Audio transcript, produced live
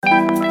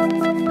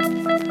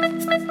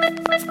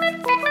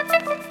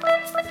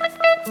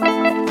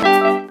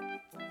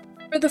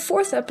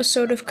fourth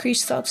episode of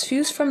Crease Thoughts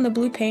Views from the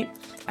Blue Paint,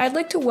 I'd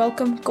like to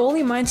welcome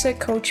goalie mindset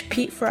coach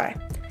Pete Fry.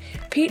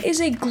 Pete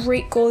is a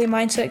great goalie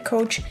mindset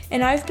coach,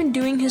 and I've been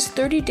doing his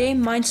 30-day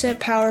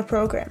Mindset Power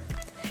program.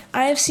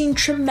 I have seen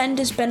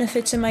tremendous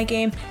benefits in my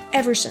game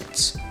ever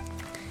since.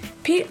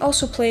 Pete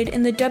also played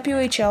in the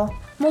WHL,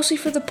 mostly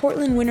for the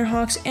Portland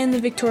Winterhawks and the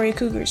Victoria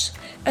Cougars,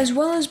 as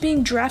well as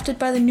being drafted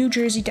by the New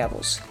Jersey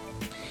Devils.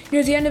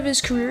 Near the end of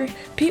his career,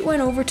 Pete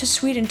went over to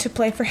Sweden to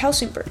play for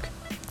Helsingborg.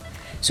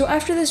 So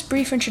after this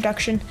brief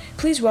introduction,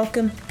 please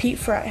welcome Pete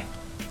Fry.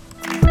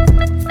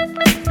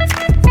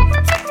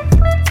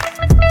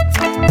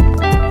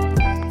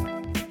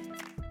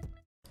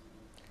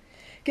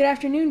 Good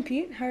afternoon,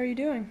 Pete. How are you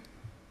doing?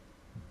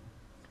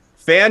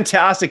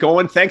 Fantastic,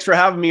 Owen. Thanks for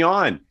having me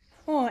on.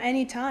 Oh,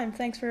 anytime.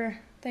 Thanks for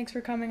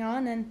coming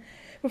on. And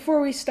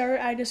before we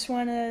start, I just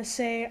want to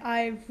say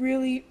I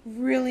really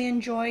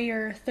enjoy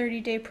your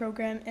 30-day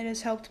program. It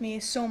has helped me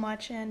so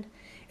much, and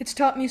it's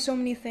taught me so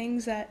many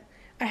things that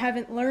I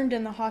haven't learned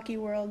in the hockey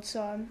world.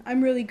 So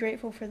I'm really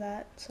grateful for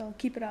that. So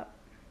keep it up.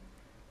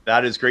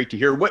 That is great to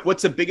hear.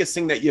 What's the biggest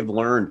thing that you've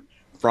learned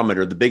from it,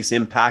 or the biggest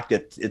impact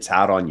it's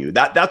had on you?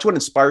 That's what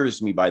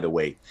inspires me, by the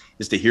way,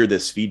 is to hear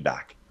this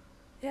feedback.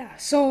 Yeah.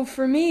 So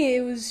for me,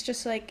 it was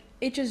just like,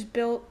 it just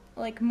built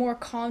like more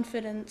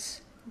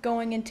confidence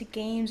going into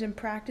games and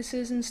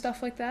practices and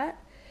stuff like that.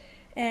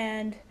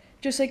 And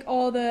just like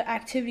all the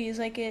activities,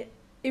 like it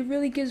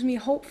really gives me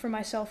hope for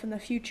myself in the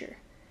future,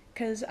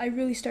 because I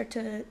really start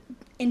to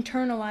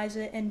internalize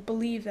it and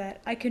believe that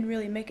I can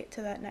really make it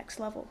to that next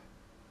level.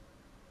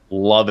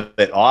 Love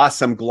it.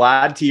 Awesome.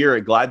 Glad to hear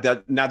it. Glad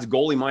that's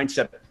Goalie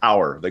Mindset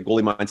Power, the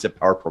Goalie Mindset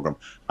Power program.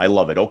 I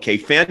love it. Okay.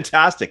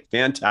 Fantastic.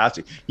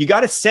 You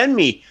got to send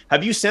me,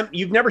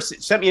 you've never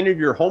sent me any of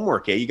your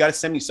homework, eh? You got to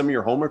send me some of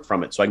your homework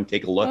from it so I can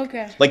take a look.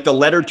 Okay. Like the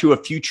letter to a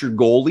future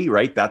goalie,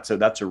 right? That's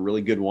a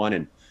really good one,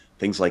 and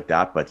things like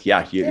that. But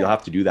yeah, you'll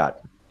have to do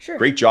that. Sure.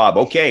 Great job.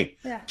 Okay.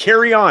 Yeah.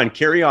 Carry on.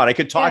 I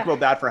could talk about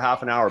that for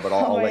half an hour, but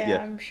I'll let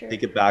you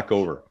take it back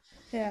over.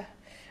 Yeah.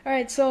 All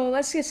right. So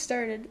let's get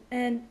started.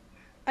 And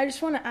I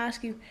just want to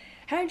ask you,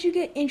 how did you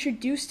get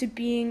introduced to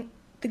being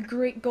the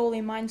great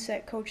goalie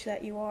mindset coach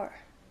that you are?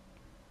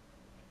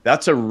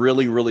 That's a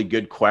really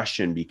good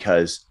question,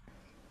 because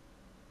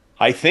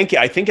I think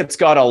it's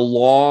got a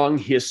long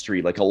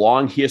history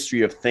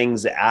of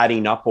things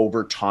adding up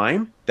over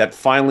time that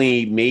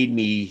finally made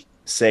me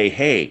say,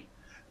 hey,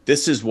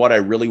 this is what I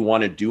really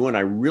want to do, and I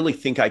really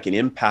think I can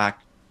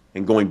impact.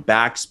 And going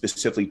back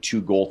specifically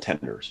to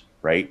goaltenders,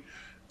 right?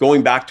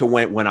 Going back to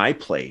when I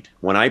played.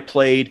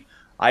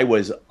 I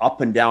was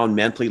up and down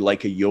mentally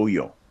like a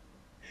yo-yo.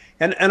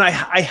 And I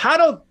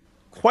had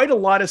quite a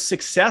lot of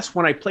success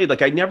when I played.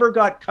 Like, I never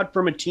got cut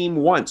from a team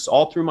once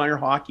all through minor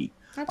hockey.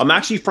 I'm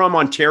actually from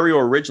Ontario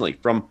originally,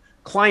 from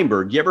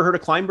Kleinburg. You ever heard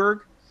of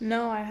Kleinburg?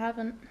 No, I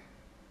haven't.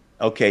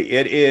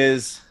 Okay,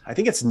 I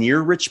think it's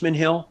near Richmond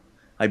Hill,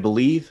 I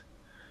believe.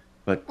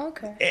 But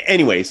okay.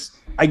 Anyways,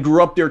 I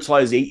grew up there till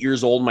I was 8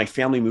 years old. My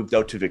family moved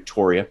out to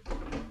Victoria.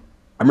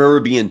 I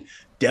remember being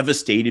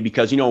devastated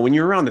because, when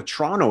you're around the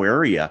Toronto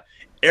area,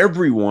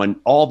 everyone,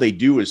 all they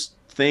do is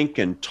think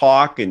and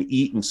talk and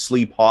eat and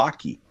sleep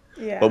hockey.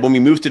 Yeah. But when we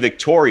moved to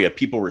Victoria,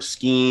 people were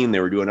skiing, they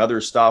were doing other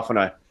stuff, and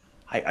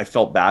I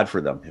felt bad for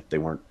them if they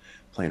weren't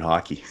playing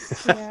hockey.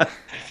 Yeah.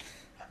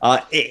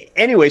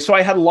 Anyway, so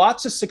I had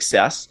lots of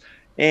success,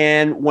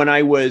 and when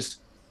I was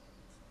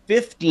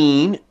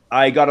 15,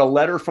 I got a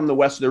letter from the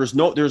West. There was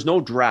no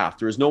draft.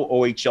 There was no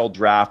OHL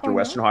draft or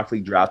Western Hockey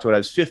League draft. When I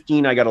was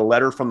 15, I got a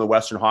letter from the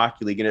Western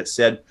Hockey League, and it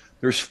said,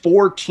 there's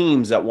 4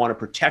 teams that want to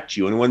protect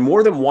you. And when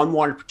more than one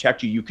wanted to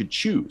protect you, you could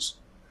choose.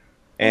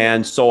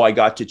 And so I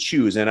got to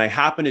choose. And I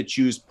happened to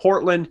choose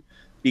Portland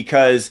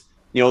because,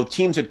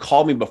 teams had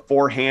called me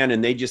beforehand,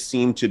 and they just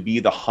seemed to be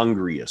the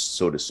hungriest,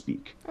 so to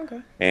speak. Okay.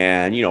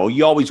 And,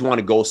 you always want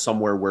to go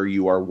somewhere where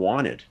you are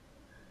wanted.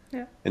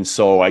 Yeah. And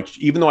so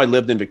even though I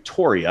lived in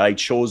Victoria, I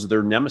chose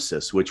their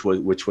nemesis, which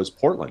was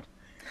Portland.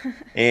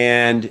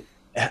 And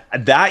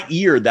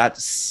that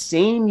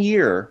same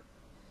year,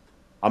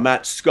 I'm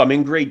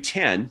in grade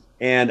 10,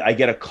 and I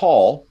get a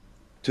call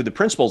to the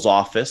principal's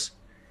office,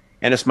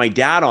 and it's my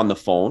dad on the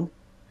phone.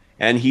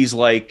 And he's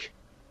like,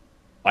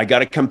 I got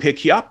to come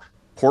pick you up.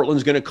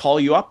 Portland's going to call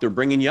you up. They're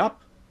bringing you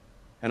up.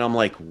 And I'm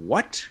like,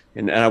 what?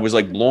 And I was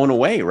like blown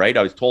away, right?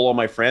 I was told all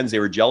my friends, they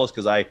were jealous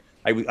because I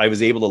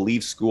was able to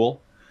leave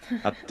school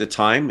at the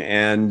time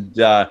and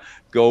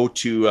go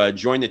to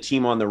join the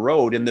team on the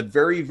road. And the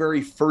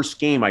very first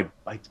game, I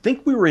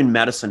think we were in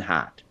Medicine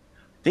Hat.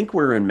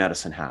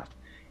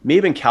 May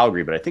have been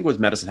Calgary, but I think it was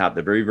Medicine Hat,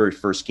 the very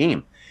first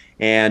game.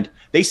 And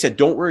they said,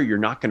 don't worry, you're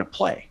not going to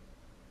play,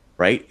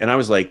 right? And I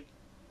was like,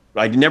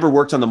 I'd never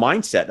worked on the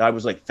mindset. I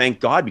was like, thank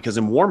God, because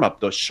in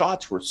warm-up, those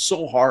shots were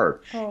so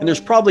hard. Oh. And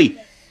there's probably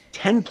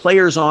 10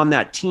 players on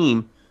that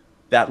team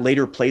that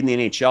later played in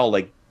the NHL.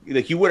 Like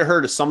you would have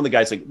heard of some of the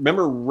guys. Like,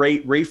 remember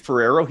Ray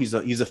Ferrero? He's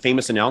a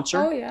famous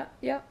announcer. Oh,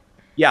 yeah.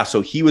 Yeah,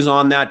 so he was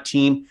on that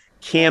team.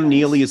 Cam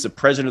Neely is the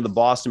president of the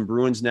Boston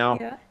Bruins now.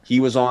 Yeah. He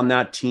was on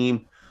that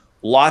team.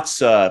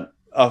 Lots of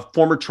a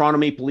former Toronto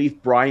Maple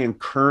Leaf, Brian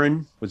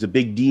Curran, was a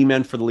big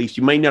D-man for the Leafs.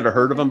 You might not have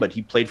heard of him, but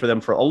he played for them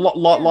for a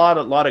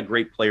lot of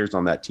great players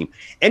on that team.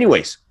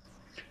 Anyways,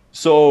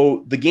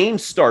 so the game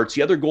starts,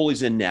 the other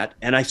goalie's in net,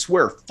 and I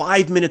swear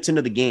 5 minutes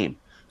into the game,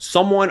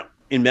 someone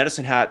in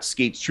Medicine Hat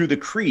skates through the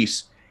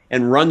crease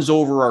and runs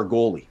over our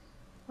goalie.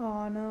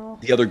 Oh, no.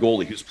 The other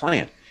goalie who's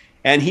playing.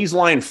 And he's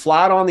lying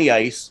flat on the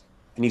ice,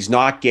 and he's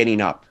not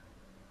getting up.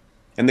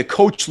 And the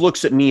coach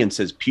looks at me and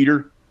says,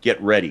 Peter,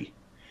 get ready.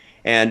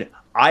 And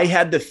I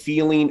had the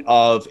feeling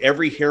of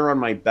every hair on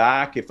my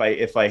back, if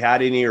I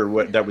had any or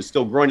what that was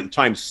still growing at the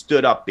time,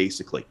 stood up,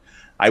 basically.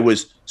 I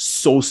was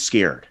so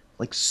scared,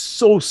 like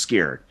so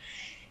scared.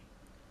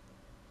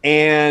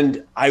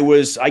 And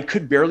I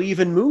could barely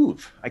even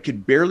move. I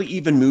could barely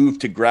even move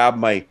to grab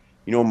my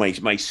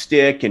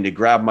stick and to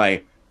grab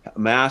my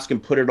mask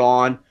and put it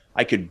on.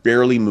 I could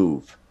barely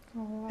move.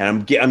 Oh.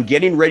 And I'm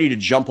getting ready to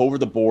jump over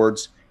the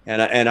boards,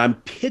 and I'm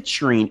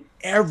picturing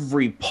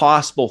every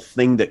possible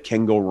thing that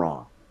can go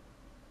wrong.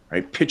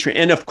 Right? Picturing,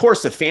 and of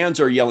course the fans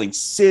are yelling,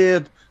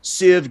 Siv,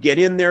 get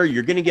in there,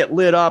 you're going to get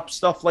lit up,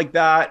 stuff like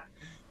that.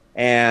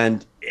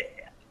 And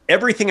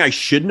everything I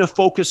shouldn't have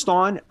focused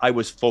on, I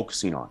was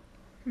focusing on.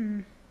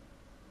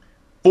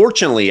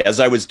 Fortunately, as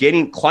I was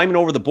climbing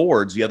over the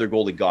boards, the other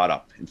goalie got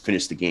up and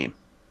finished the game.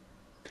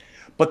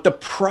 But the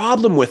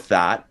problem with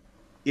that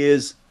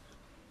is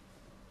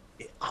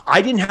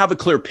I didn't have a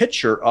clear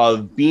picture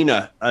of being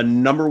a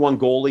number one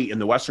goalie in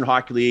the Western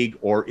Hockey League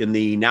or in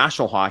the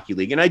National Hockey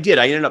League. And I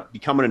ended up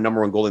becoming a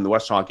number one goalie in the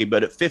Western Hockey.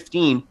 But at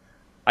 15,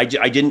 I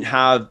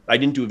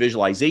didn't do a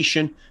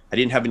visualization. I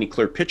didn't have any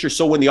clear picture.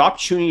 So when the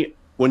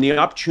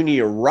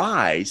opportunity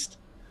arose,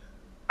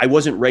 I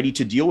wasn't ready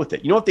to deal with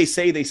it. You know what they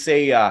say? They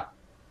say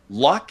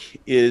luck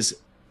is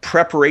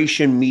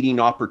preparation meeting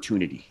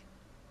opportunity,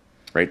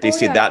 right? They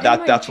say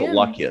that's what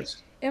luck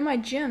is. In my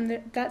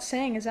gym, that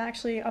saying is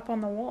actually up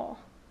on the wall.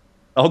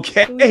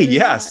 Okay.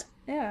 Yes.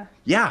 Yeah.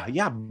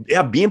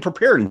 Yeah. Being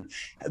prepared. And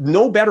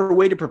no better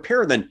way to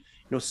prepare than,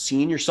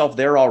 seeing yourself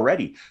there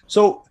already.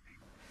 So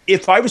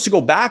if I was to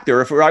go back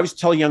there, if I was to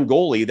tell a young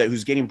goalie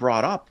who's getting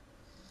brought up,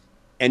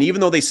 and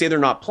even though they say they're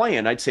not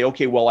playing, I'd say,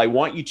 okay, well, I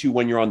want you to,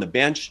 when you're on the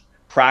bench,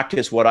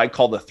 practice what I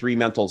call the 3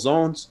 mental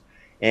zones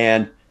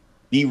and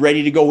be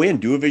ready to go in,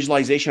 do a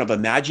visualization of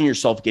imagine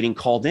yourself getting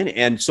called in.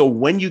 And so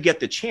when you get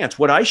the chance,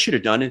 what I should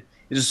have done is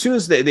as soon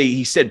as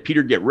he said,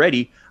 Peter, get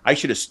ready, I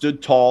should have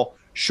stood tall,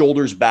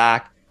 shoulders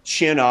back,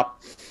 chin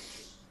up,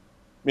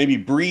 maybe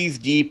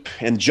breathe deep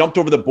and jumped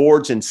over the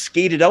boards and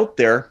skated out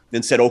there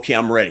and said, okay,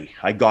 I'm ready.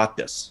 I got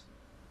this.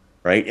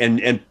 Right.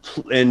 And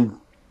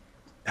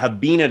have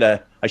been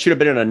I should have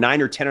been at a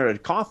 9 or 10 out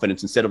of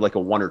confidence instead of like a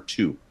 1 or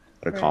 2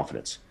 out of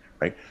confidence.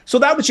 Right. So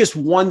that was just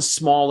one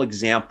small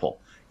example.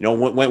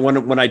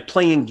 When I'd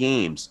play in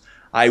games,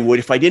 I would,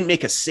 if I didn't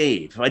make a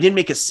save,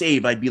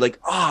 I'd be like,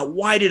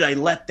 why did I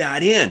let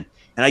that in?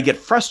 And I get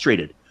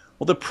frustrated.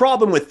 Well, the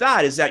problem with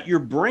that is that your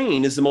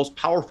brain is the most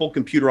powerful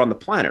computer on the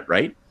planet,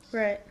 right?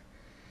 Right.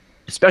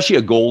 Especially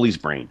a goalie's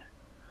brain.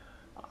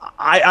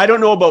 I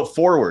don't know about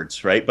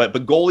forwards, right? But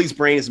goalie's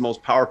brain is the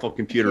most powerful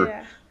computer.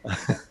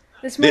 Yeah.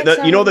 This might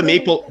sound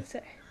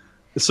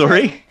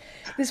Sorry?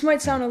 This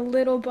might sound a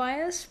little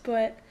biased,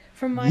 but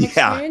from my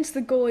experience,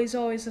 the goalie's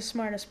always the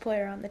smartest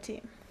player on the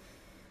team.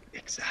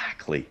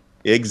 Exactly.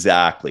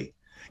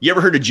 You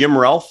ever heard of Jim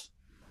Ralph?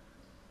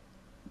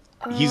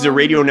 He's a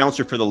radio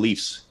announcer for the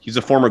Leafs. He's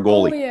a former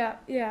goalie. Oh,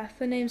 yeah.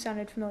 The name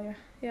sounded familiar.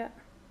 Yeah.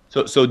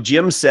 So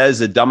Jim says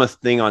the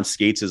dumbest thing on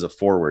skates is a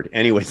forward.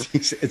 Anyways,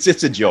 it's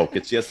just a joke.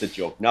 It's just a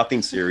joke.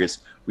 Nothing serious.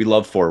 We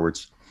love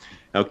forwards.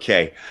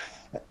 Okay.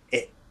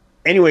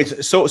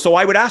 Anyways, so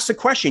I would ask the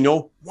question,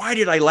 why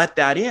did I let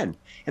that in?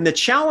 And the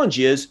challenge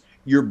is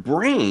your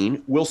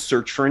brain will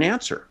search for an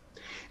answer.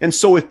 And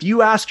so if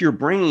you ask your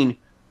brain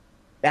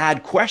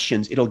bad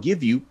questions, it'll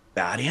give you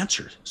bad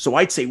answers. So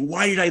I'd say,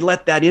 why did I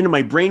let that in? And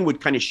my brain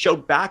would kind of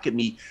shout back at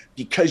me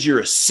because you're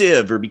a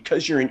sieve or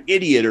because you're an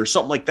idiot or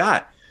something like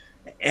that.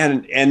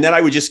 And then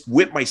I would just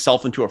whip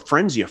myself into a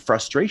frenzy of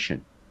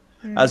frustration.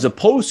 As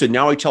opposed to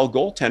now I tell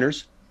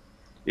goaltenders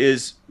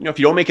is, if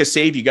you don't make a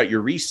save, you got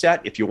your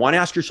reset. If you want to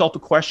ask yourself a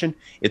question,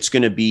 it's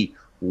going to be,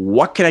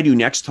 what can I do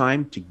next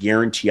time to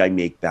guarantee I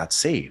make that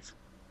save?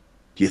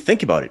 Do you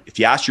think about it? If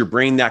you ask your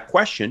brain that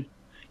question,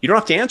 you don't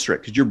have to answer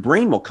it because your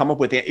brain will come up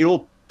with it.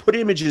 It'll put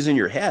images in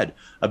your head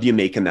of you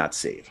making that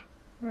save.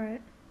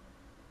 Right.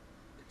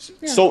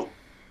 Yeah.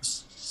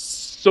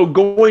 So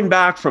going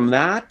back from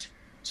that,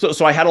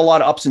 so I had a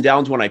lot of ups and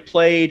downs when I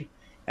played.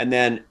 And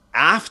then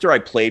after I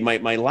played,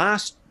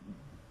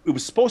 it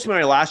was supposed to be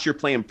my last year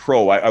playing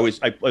pro. I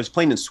was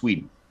playing in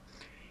Sweden.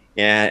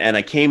 And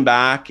I came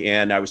back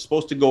and I was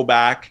supposed to go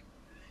back.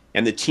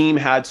 And the team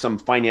had some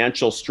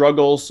financial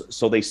struggles,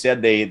 so they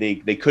said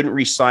they couldn't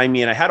re-sign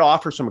me. And I had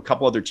offers from a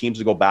couple other teams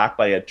to go back,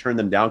 but I had turned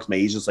them down because my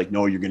agent's like,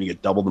 no, you're going to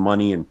get double the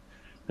money. And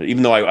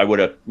even though I would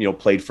have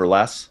played for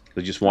less,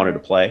 because I just wanted to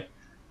play.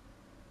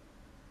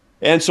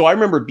 And so I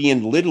remember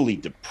being literally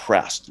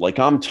depressed. Like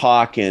I'm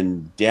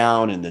talking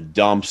down in the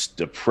dumps,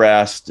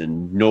 depressed,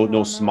 and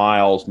no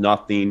smiles,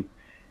 nothing.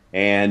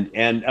 And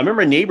I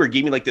remember a neighbor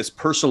gave me like this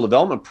personal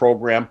development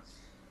program,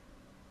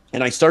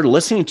 and I started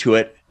listening to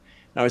it,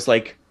 and I was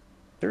like,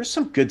 there's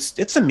some good,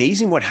 it's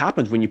amazing what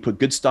happens when you put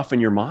good stuff in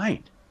your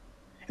mind.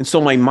 And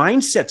so my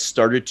mindset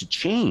started to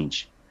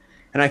change.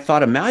 And I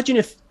thought, imagine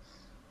if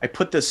I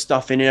put this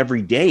stuff in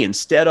every day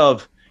instead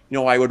of,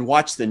 I would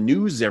watch the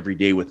news every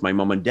day with my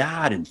mom and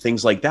dad and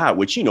things like that,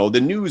 which,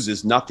 the news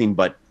is nothing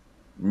but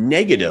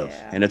negative,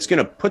 and it's going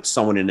to put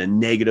someone in a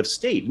negative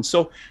state. And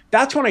so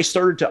that's when I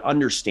started to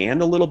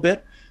understand a little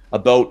bit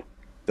about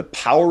the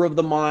power of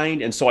the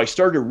mind. And so I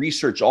started to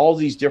research all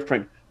these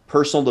different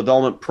personal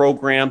development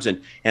programs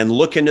and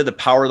look into the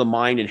power of the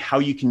mind and how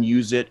you can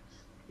use it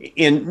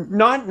in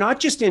not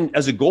just in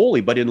as a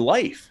goalie, but in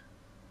life.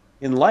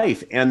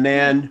 And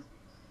then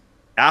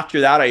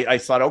after that, I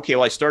thought, okay,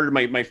 well, I started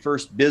my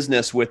first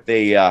business with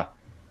a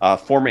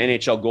former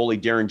NHL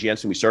goalie, Darren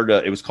Jensen. We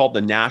started, it was called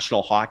the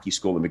National Hockey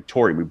School in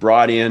Victoria. We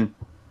brought in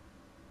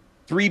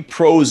 3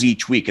 pros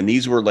each week. And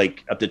these were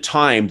like, at the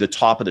time, the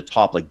top of the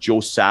top, like Joe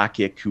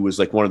Sakic, who was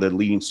like one of the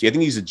leading, I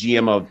think he's a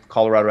GM of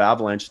Colorado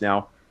Avalanche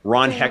now.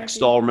 Ron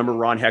Hextall, remember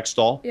Ron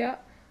Hextall? Yeah.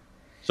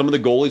 Some of the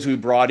goalies we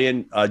brought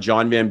in,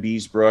 John Van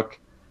Beesbrook,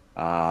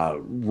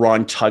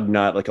 Ron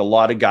Tugnut, like a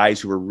lot of guys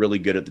who were really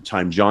good at the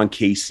time, John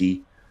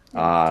Casey,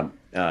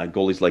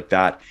 goalies like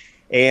that.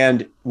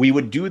 And we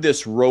would do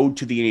this road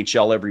to the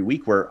NHL every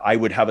week where I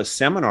would have a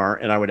seminar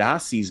and I would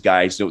ask these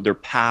guys their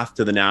path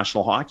to the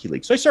National Hockey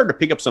League. So I started to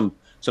pick up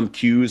some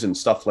cues and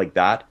stuff like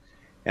that.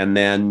 And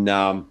then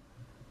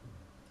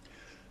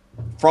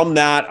from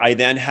that, I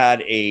then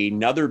had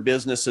another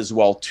business as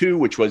well too,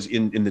 which was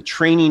in the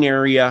training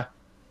area,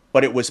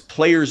 but it was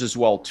players as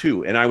well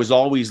too. And I was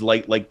always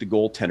like the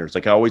goaltenders.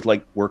 Like I always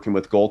liked working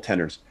with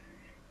goaltenders.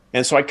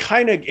 And so I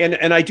kind of,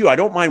 and I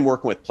don't mind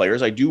working with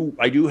players. I do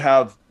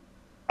have,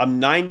 I'm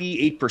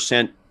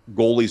 98%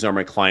 goalies are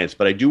my clients,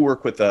 but I do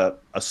work with a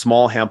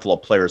small handful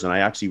of players, and I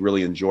actually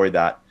really enjoy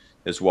that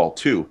as well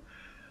too.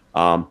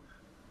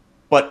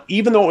 But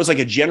even though it was like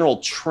a general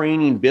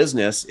training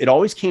business, it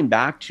always came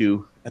back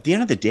to, at the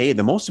end of the day,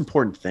 the most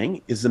important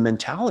thing is the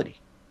mentality.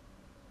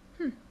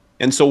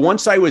 And so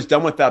once I was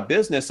done with that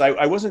business,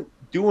 I wasn't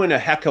doing a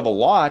heck of a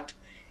lot.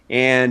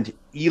 And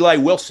Eli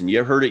Wilson, you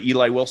ever heard of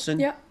Eli Wilson?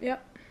 Yeah.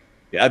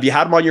 Have you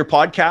had him on your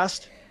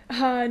podcast?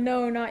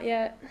 No, not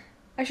yet.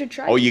 I should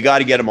try. Oh, you got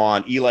to get him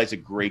on. Eli's a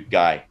great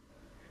guy.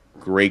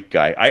 Great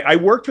guy. I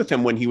worked with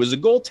him when he was a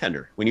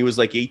goaltender, when he was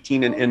like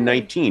 18 and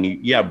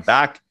 19.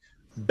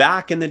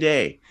 Back in the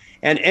day.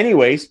 And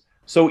anyways,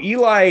 so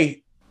Eli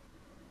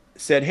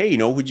said, hey,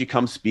 would you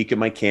come speak at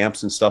my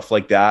camps and stuff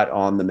like that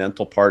on the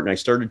mental part? And I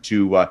started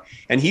to,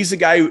 and Eli's the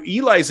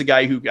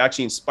guy who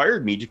actually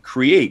inspired me to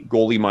create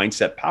Goalie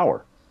Mindset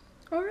Power.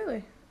 Oh,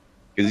 really?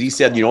 Because he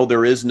said,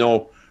 there is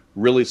no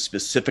really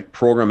specific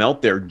program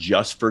out there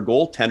just for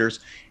goaltenders.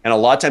 And a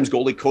lot of times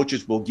goalie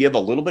coaches will give a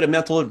little bit of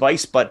mental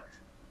advice, but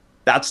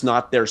that's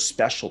not their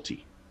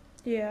specialty.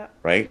 Yeah.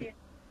 Right. Yeah.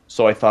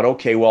 So I thought,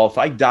 okay, well, if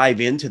I dive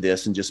into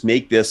this and just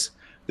make this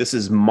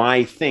is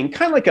my thing,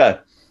 kind of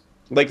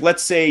like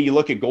let's say you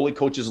look at goalie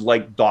coaches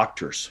like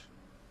doctors,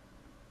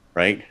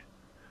 right?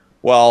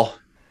 Well,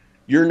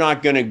 you're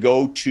not going to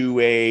go to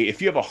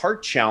if you have a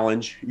heart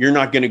challenge, you're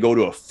not going to go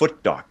to a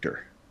foot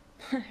doctor,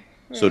 right,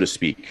 so to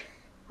speak.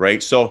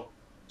 Right. So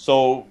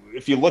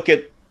if you look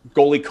at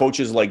goalie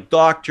coaches like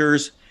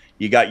doctors,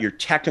 you got your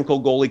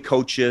technical goalie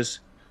coaches.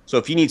 So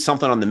if you need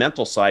something on the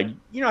mental side,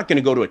 you're not going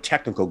to go to a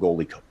technical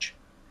goalie coach.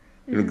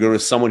 You're going to go to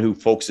someone who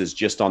focuses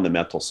just on the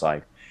mental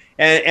side.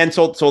 And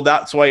so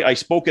I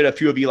spoke at a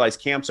few of Eli's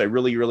camps. I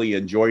really, really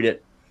enjoyed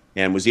it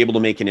and was able to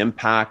make an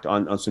impact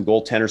on some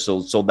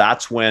goaltenders. So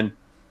that's when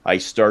I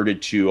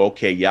started to,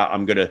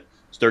 I'm going to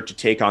start to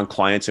take on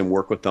clients and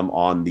work with them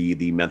on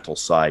the mental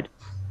side.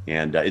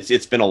 And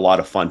it's been a lot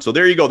of fun. So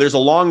there you go. There's a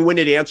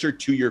long-winded answer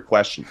to your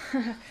question.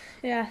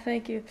 Yeah,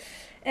 thank you.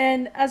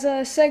 And as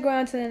a segue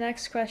on to the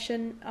next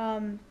question,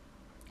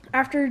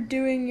 after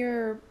doing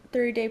your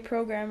 30-day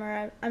program,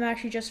 or I'm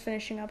actually just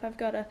finishing up, I've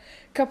got a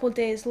couple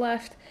days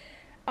left,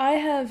 I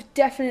have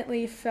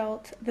definitely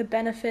felt the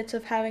benefits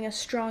of having a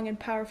strong and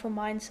powerful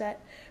mindset.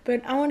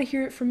 But I want to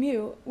hear it from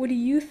you. What do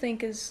you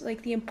think is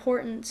like the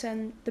importance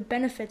and the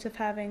benefits of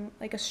having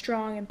like a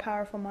strong and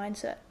powerful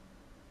mindset?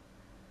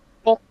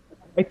 Well,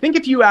 I think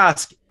if you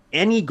ask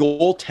any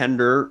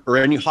goaltender or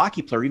any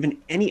hockey player, even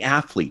any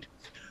athlete,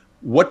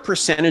 what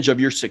percentage of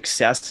your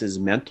success is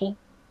mental,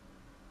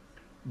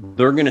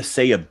 they're going to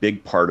say a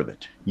big part of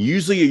it.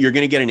 Usually you're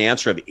going to get an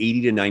answer of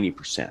 80 to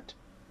 90%.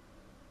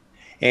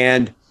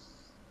 And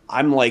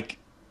I'm like,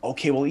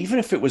 okay, well, even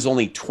if it was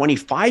only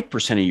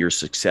 25% of your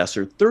success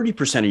or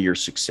 30% of your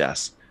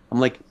success, I'm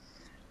like,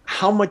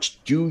 how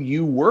much do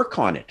you work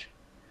on it?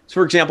 So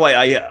for example,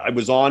 I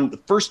was on the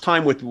first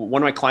time with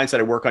one of my clients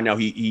that I work on now,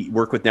 he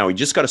worked with now, he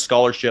just got a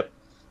scholarship,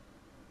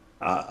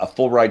 a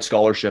full ride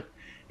scholarship.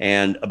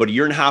 And about a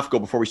year and a half ago,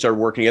 before we started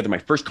working together, my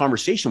first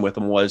conversation with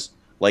him was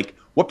like,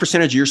 what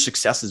percentage of your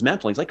success is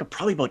mental? He's like,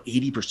 probably about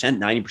 80%,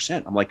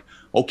 90%. I'm like,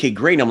 okay,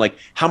 great. And I'm like,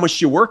 how much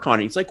do you work on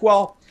it? He's like,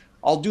 well,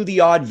 I'll do the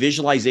odd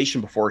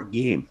visualization before a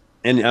game.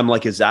 And I'm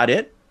like, is that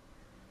it?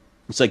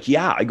 It's like,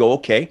 yeah. I go,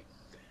 okay.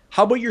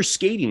 How about your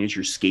skating? Is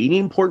your skating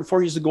important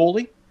for you as a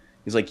goalie?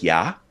 He's like,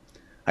 yeah.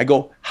 I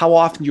go, how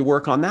often do you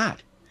work on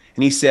that?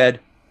 And he said,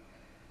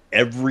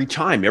 every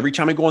time. Every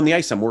time I go on the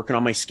ice, I'm working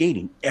on my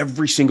skating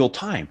every single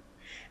time.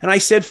 And I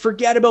said,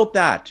 forget about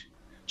that.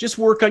 Just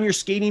work on your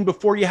skating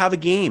before you have a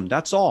game.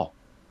 That's all.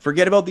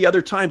 Forget about the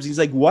other times. He's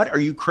like, what? Are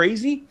you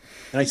crazy?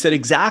 And I said,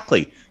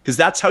 exactly. Because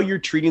that's how you're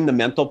treating the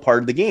mental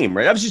part of the game,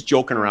 right? I was just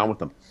joking around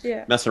with him,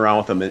 Yeah. messing around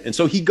with him. And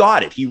so he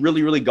got it. He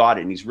really, really got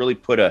it. And he's really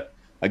put a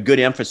good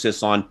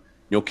emphasis on,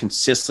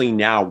 consistently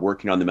now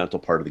working on the mental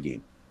part of the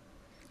game.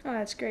 Oh,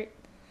 that's great.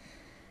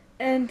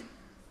 And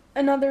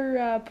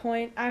another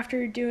point,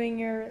 after doing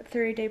your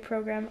 30-day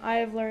program, I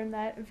have learned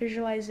that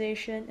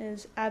visualization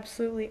is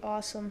absolutely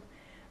awesome.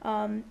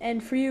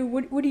 And for you,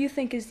 what do you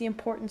think is the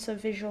importance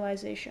of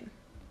visualization?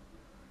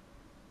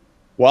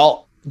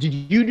 Well, did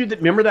you do that?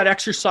 Remember that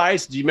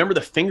exercise? Do you remember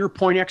the finger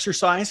point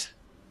exercise?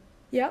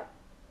 Yep.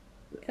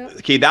 Yep.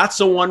 Okay, that's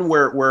the one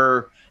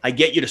where I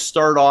get you to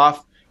start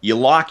off. You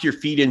lock your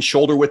feet in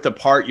shoulder width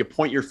apart. You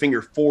point your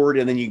finger forward,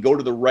 and then you go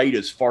to the right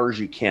as far as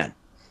you can.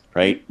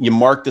 Right? You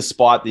mark the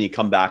spot, then you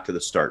come back to the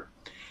start.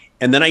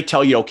 And then I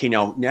tell you, okay,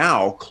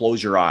 now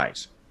close your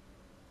eyes.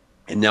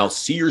 And now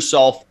see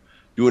yourself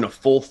doing a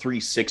full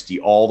 360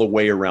 all the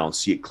way around.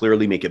 See it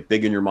clearly, make it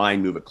big in your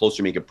mind, move it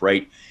closer, make it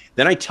bright.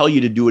 Then I tell you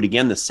to do it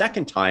again the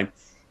second time.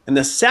 And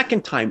the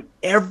second time,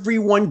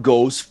 everyone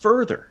goes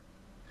further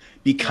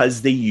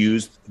because they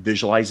used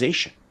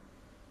visualization.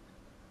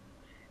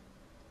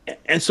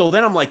 And so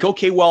then I'm like,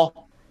 okay,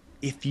 well,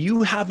 if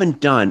you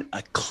haven't done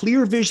a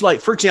clear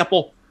visualize, for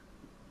example,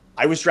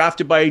 I was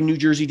drafted by New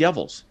Jersey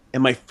Devils.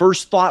 And my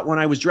first thought when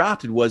I was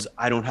drafted was,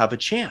 I don't have a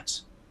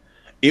chance.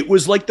 It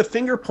was like the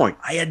finger point.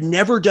 I had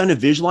never done a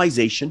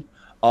visualization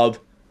of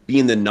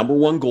being the number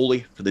one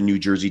goalie for the New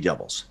Jersey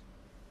Devils.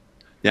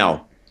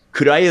 Now,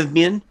 could I have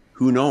been?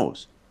 Who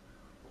knows?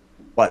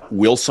 But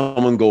will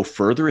someone go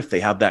further if they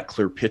have that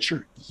clear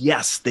picture?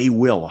 Yes, they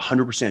will,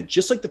 100%.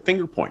 Just like the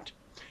finger point.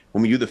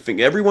 When we do the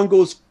finger, everyone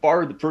goes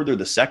further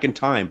the second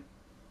time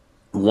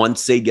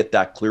once they get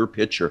that clear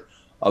picture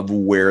of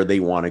where they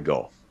want to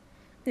go.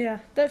 Yeah,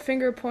 that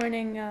finger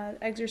pointing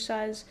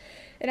exercise,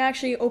 it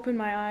actually opened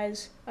my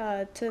eyes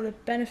to the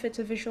benefits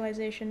of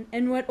visualization.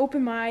 And what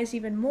opened my eyes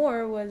even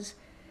more was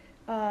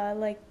I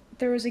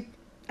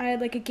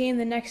had like a game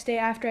the next day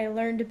after I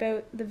learned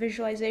about the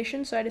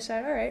visualization. So I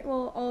decided, all right,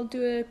 well, I'll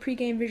do a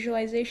pregame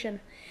visualization.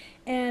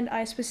 And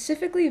I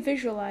specifically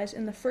visualized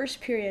in the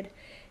first period,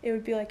 it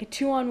would be like a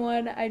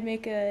 2-on-1. I'd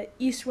make a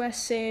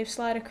east-west save,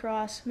 slide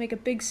across, make a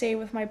big save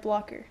with my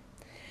blocker.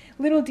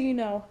 Little do you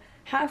know,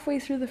 halfway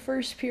through the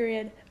first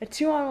period, a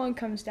 2-on-1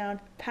 comes down,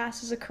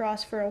 passes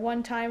across for a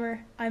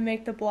one-timer, I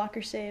make the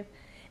blocker save.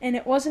 And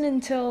it wasn't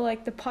until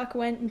like the puck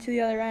went into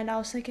the other end, I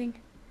was thinking,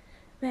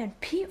 man,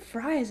 Pete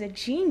Fry is a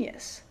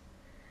genius.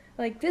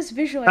 Like, this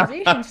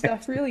visualization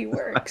stuff really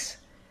works.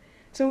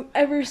 So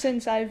ever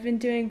since, I've been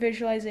doing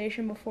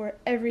visualization before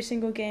every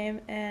single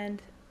game,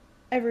 and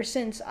ever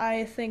since,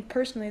 I think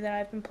personally that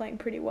I've been playing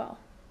pretty well.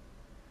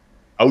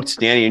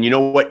 Outstanding. And you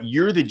know what?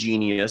 You're the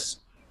genius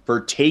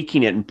for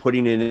taking it and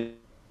putting it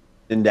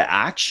into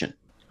action,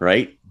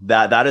 right?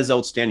 That is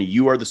outstanding.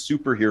 You are the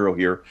superhero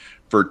here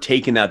for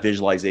taking that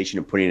visualization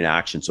and putting it in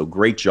action. So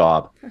great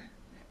job.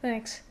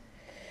 Thanks.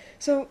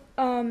 So,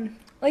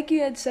 like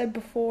you had said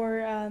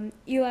before,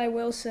 Eli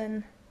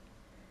Wilson,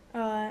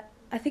 I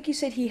think you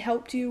said he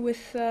helped you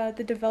with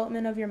the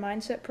development of your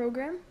mindset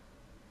program.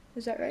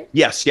 Is that right?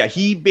 Yes. Yeah.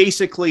 He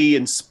basically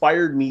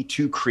inspired me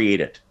to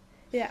create it.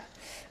 Yeah.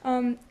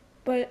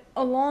 But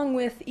along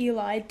with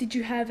Eli, did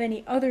you have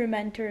any other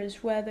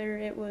mentors, whether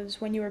it was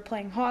when you were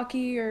playing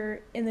hockey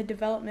or in the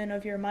development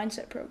of your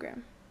mindset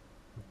program?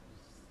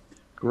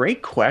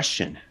 Great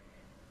question.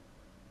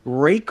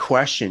 Great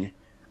question.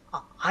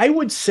 I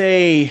would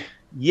say,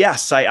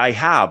 yes, I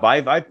have.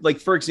 I've like,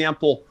 for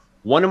example,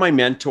 one of my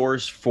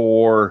mentors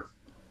for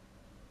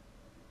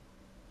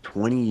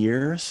 20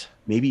 years,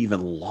 maybe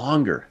even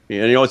longer.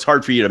 It's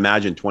hard for you to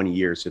imagine 20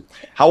 years.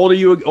 How old are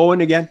you,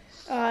 Owen, again?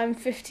 I'm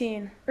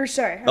 15. Or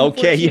sorry, I'm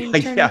okay,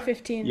 14, turning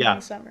 15 in the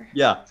summer.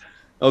 Yeah.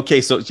 Okay,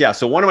 so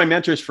one of my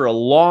mentors for a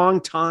long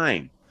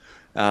time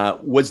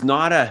was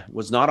not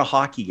a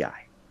hockey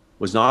guy.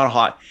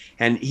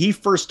 And he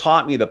first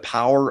taught me the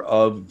power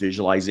of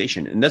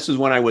visualization. And this is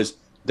when I was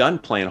done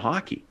playing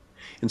hockey.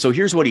 And so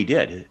here's what he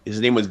did. His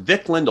name was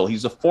Vic Lindell.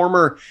 He's a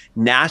former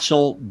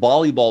national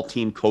volleyball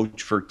team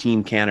coach for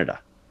Team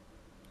Canada.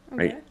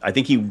 Right. Okay. I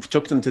think he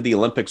took them to the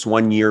Olympics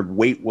one year,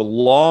 a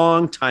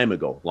long time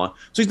ago. So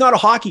he's not a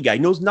hockey guy. He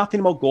knows nothing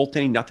about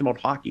goaltending, nothing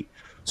about hockey.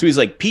 So he's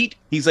like, Pete,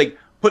 he's like,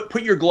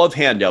 put your glove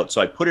hand out. So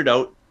I put it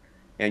out,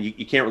 and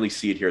you can't really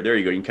see it here. There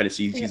you go. You can kind of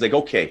see. He's like,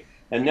 okay.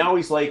 And now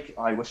he's like,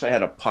 I wish I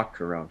had a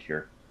puck around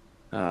here.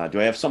 Do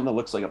I have something that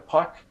looks like a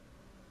puck?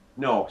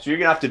 No. So you're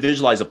gonna have to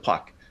visualize a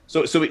puck.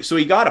 So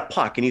he got a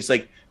puck, and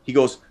he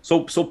goes,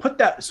 so put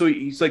that. So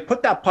he's like,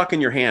 put that puck in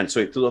your hand.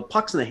 So the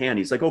puck's in the hand.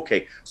 He's like,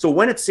 okay. So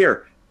when it's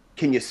there,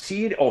 can you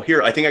see it? Oh,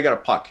 here, I think I got a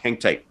puck. Hang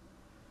tight.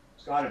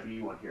 There's got to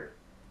be one here.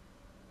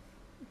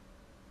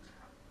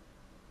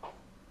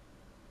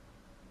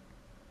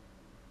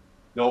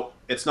 No,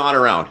 it's not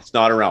around. It's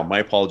not around. My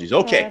apologies. Oh,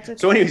 Okay.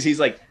 that's So, okay. anyways, he's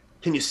like,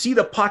 can you see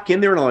the puck in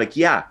there? And I'm like,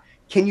 yeah.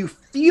 Can you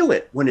feel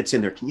it when it's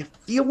in there? Can you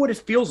feel what it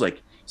feels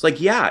like? It's like,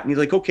 yeah. And he's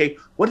like, okay,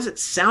 what does it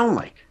sound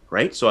like?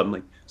 Right. So I'm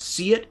like,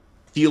 see it,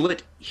 feel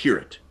it, hear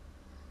it.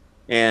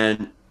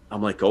 And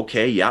I'm like,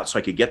 okay, yeah. So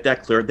I could get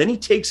that clear. Then he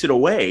takes it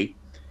away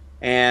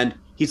and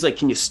he's like,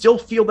 can you still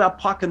feel that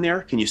puck in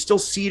there? Can you still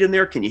see it in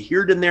there? Can you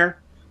hear it in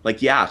there?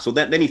 Like, yeah. So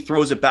then he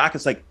throws it back.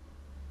 It's like,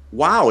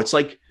 wow. It's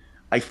like,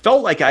 I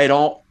felt like I had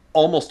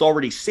almost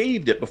already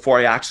saved it before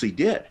I actually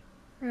did.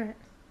 Right.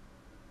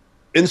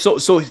 And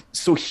so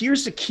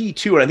here's the key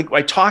too. And I think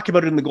I talk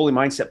about it in the goalie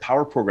mindset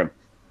power program.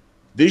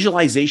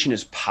 Visualization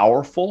is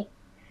powerful.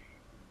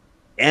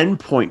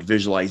 Endpoint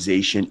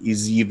visualization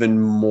is even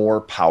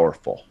more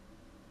powerful.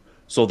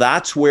 So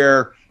that's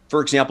where,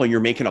 for example, you're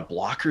making a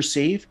blocker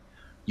save,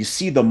 you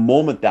see the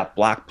moment that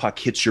black puck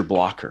hits your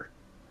blocker,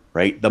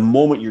 right? The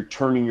moment you're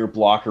turning your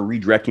blocker,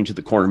 redirecting to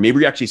the corner. Maybe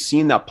you're actually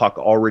seeing that puck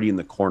already in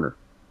the corner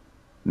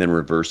and then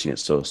reversing it.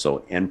 So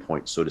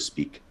endpoint, so to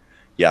speak.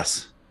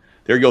 Yes.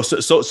 There you go.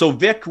 So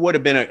Vic would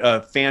have been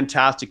a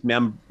fantastic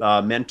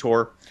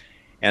mentor.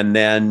 And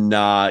then,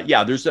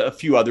 yeah, there's a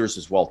few others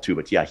as well too.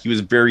 But yeah, he was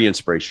very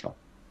inspirational.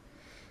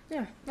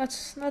 Yeah,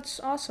 that's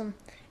awesome.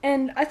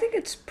 And I think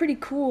it's pretty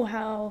cool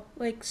how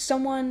like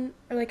someone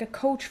or like a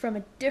coach from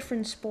a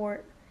different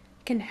sport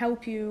can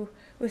help you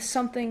with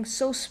something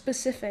so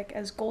specific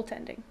as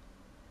goaltending.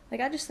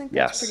 Like I just think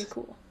that's pretty Yes.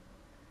 cool.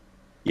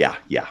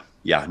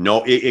 Yeah.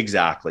 No,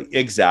 exactly.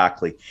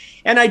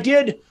 And I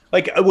did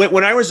like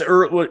when I was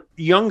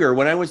younger,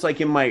 when I was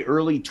like in my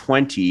early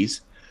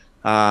 20s,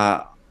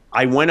 uh,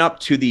 I went up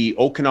to the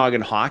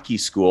Okanagan Hockey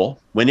School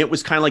when it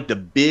was kind of like the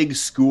big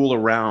school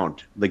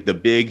around, like the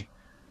big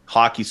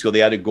hockey school. They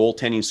had a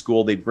goaltending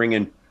school. They'd bring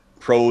in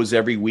pros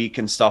every week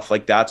and stuff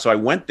like that. So I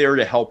went there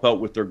to help out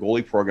with their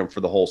goalie program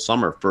for the whole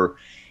summer.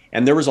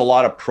 And there was a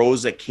lot of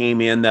pros that came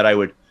in that I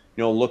would,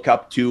 look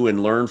up to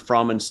and learn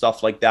from and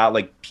stuff like that,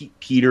 like Pete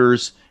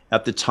Peters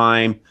at the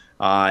time.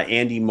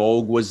 Andy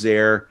Moog was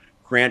there.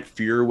 Grant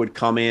Fuhr would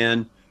come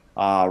in.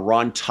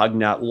 Ron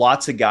Tugnut,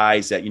 lots of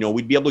guys that,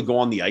 we'd be able to go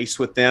on the ice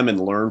with them and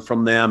learn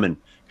from them and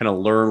kind of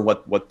learn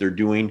what they're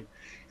doing.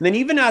 And then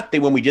even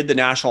when we did the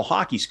National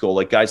Hockey School,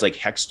 like guys like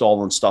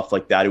Hextall and stuff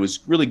like that, it was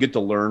really good to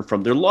learn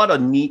from. There are a lot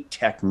of neat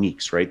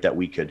techniques, right, that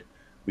we could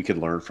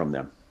learn from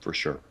them for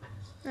sure.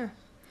 Yeah.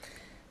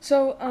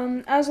 So,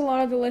 as a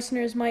lot of the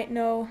listeners might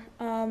know,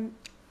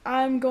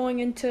 I'm going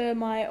into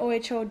my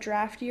OHL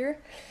draft year.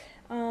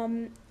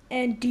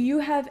 And do you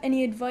have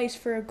any advice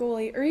for a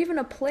goalie or even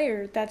a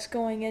player that's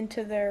going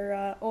into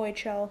their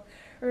OHL,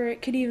 or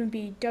it could even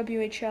be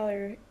WHL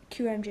or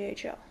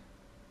QMJHL?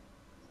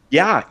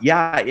 Yeah,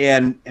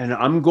 and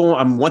I'm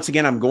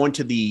going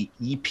to the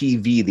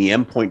EPV, the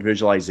endpoint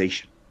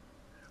visualization,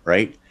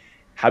 right?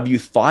 Have you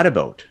thought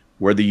about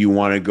whether you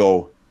want to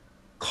go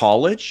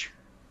college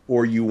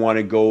or you want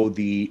to go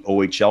the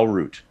OHL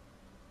route?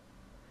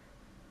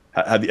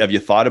 Have you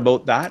thought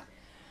about that?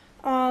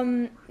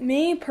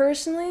 Me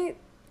personally,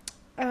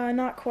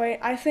 not quite.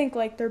 I think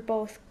like they're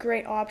both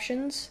great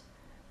options,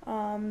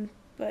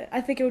 but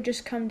I think it would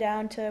just come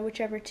down to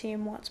whichever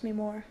team wants me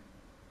more.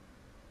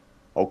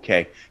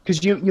 Okay,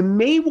 because you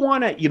may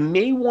want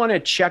to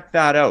check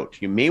that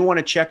out. You may want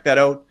to check that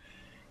out,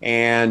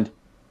 and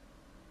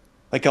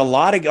like a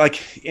lot of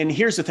like, and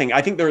here's the thing.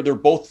 I think they're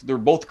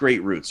both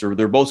great routes, or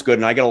they're both good.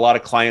 And I got a lot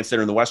of clients that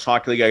are in the West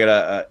Hockey League. I got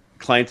a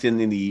client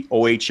in the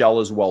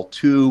OHL as well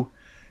too,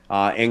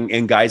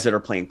 and guys that are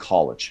playing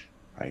college,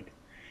 right?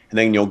 And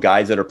then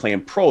guys that are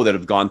playing pro that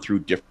have gone through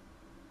different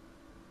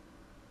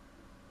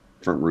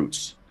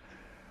routes.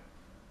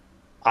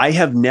 I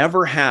have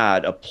never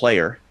had a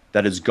player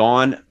that has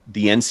gone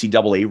the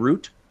NCAA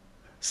route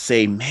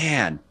say,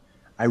 man,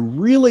 I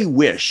really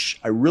wish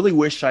I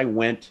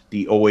went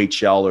the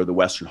OHL or the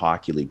Western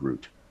Hockey League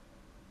route.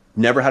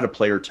 Never had a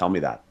player tell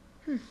me that.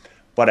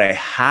 But I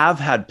have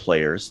had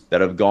players that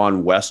have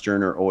gone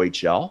Western or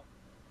OHL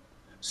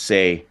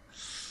say,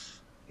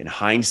 in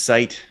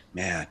hindsight,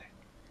 man,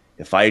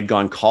 if I had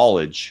gone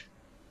college,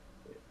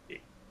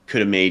 it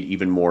could have made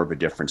even more of a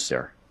difference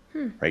there.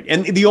 Right.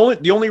 And the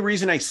only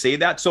reason I say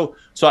that, so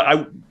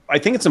I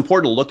think it's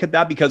important to look at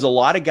that because a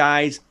lot of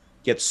guys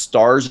get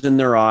stars in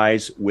their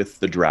eyes with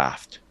the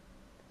draft.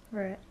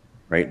 Right.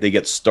 Right. They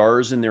get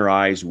stars in their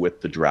eyes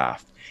with the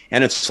draft.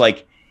 And it's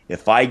like,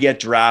 if I get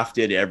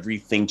drafted,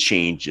 everything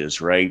changes,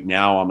 right?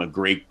 Now I'm a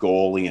great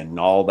goalie and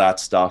all that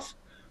stuff.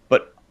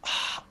 But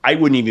I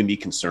wouldn't even be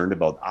concerned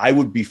about it. I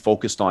would be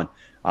focused on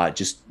I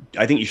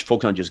think you should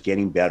focus on just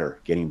getting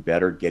better. Then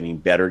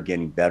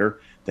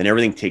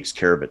everything takes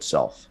care of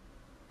itself,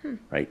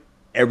 right?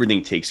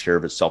 Everything takes care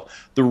of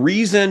itself. The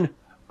reason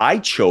I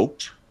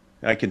choked,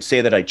 I can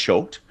say that I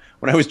choked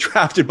when I was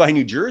drafted by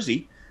New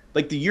Jersey,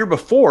 like the year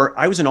before,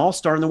 I was an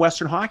all-star in the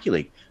Western Hockey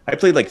League. I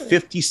played like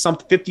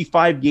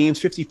 55 games,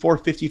 54,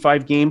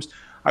 55 games.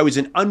 I was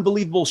in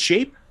unbelievable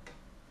shape.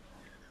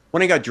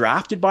 When I got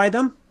drafted by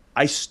them,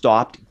 I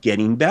stopped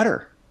getting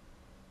better.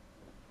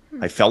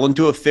 I fell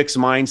into a fixed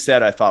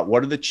mindset. I thought,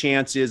 what are the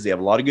chances? They have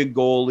a lot of good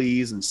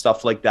goalies and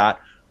stuff like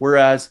that.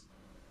 Whereas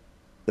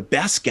the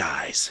best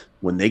guys,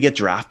 when they get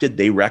drafted,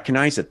 they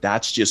recognize that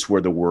that's just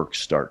where the work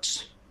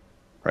starts,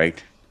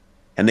 right?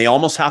 And they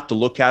almost have to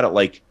look at it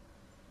like,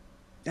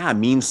 yeah, it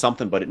means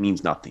something, but it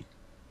means nothing,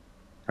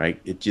 right?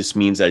 It just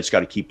means that I just got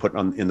to keep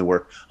putting in the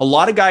work. A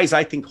lot of guys,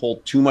 I think,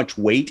 hold too much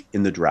weight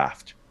in the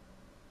draft.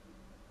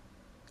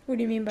 What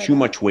do you mean by too that?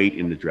 much weight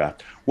in the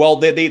draft? Well,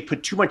 they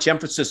put too much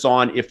emphasis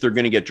on if they're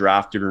going to get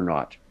drafted or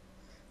not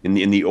in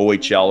the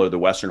OHL or the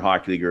Western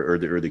Hockey League or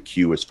the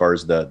Q as far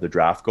as the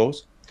draft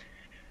goes.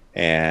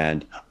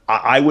 And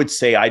I would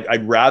say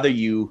I'd rather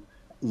you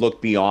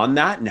look beyond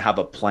that and have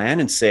a plan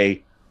and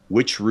say,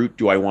 which route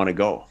do I want to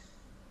go?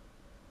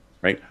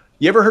 Right?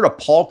 You ever heard of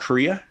Paul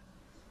Kariya?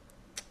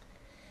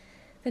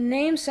 The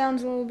name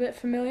sounds a little bit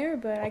familiar,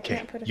 but I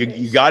can't put a face.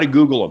 You got to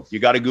Google him. You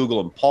got to Google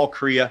him. Paul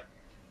Kariya.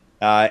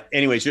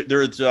 Anyways,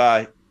 there's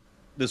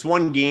this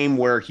one game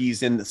where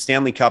he's in the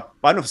Stanley Cup.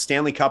 I don't know if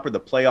Stanley Cup or the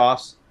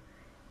playoffs,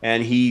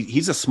 and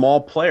he's a small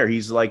player.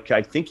 He's like,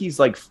 I think he's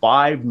like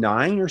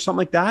 5'9" or something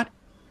like that.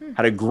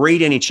 Had a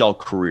great NHL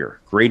career.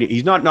 Great.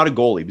 He's not a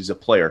goalie. He's a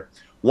player.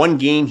 One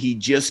game he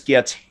just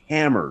gets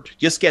hammered.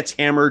 It's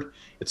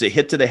a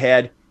hit to the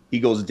head. He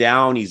goes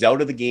down. He's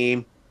out of the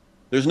game.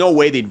 There's no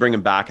way they'd bring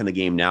him back in the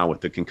game now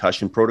with the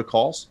concussion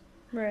protocols.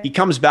 Right. He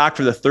comes back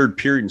for the third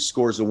period and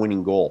scores the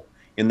winning goal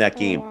in that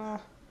game. Wow.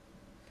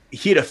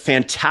 He had a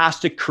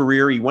fantastic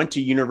career. He went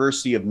to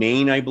University of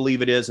Maine, I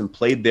believe it is, and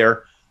played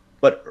there.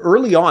 But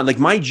early on, like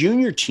my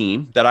junior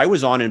team that I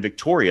was on in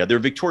Victoria, they're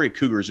Victoria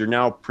Cougars. They're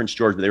now Prince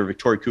George, but they were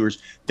Victoria Cougars.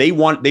 They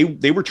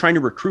were trying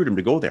to recruit him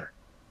to go there.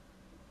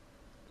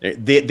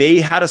 They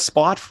had a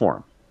spot for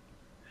him.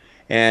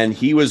 And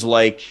he was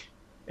like,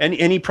 and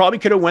he probably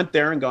could have went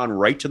there and gone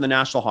right to the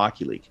National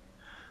Hockey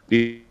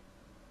League.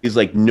 He's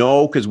like,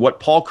 no, because what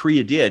Paul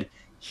Kariya did,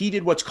 he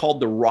did what's called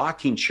the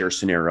rocking chair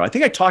scenario. I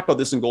think I talked about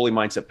this in Goalie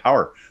Mindset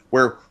Power,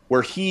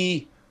 where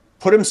he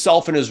put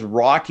himself in his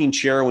rocking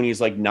chair when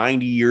he's like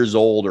 90 years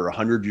old or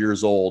 100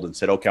 years old and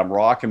said, okay, I'm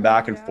rocking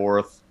back and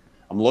forth.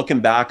 I'm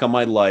looking back on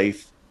my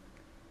life.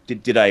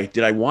 Did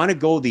I want to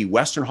go the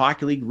Western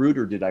Hockey League route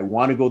or did I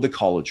want to go the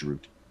college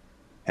route?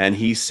 And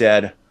he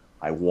said,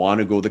 I want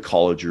to go the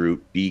college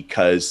route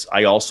because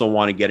I also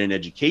want to get an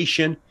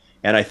education.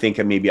 And I think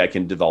maybe I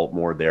can develop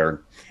more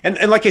there. And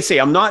like I say,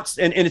 I'm not,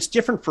 and it's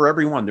different for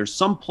everyone. There's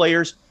some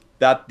players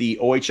that the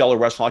OHL or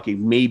Western Hockey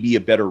may be a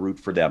better route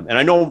for them. And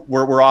I know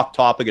we're off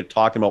topic of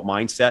talking about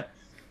mindset,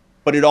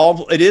 but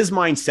it is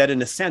mindset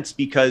in a sense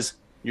because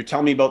you're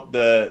telling me about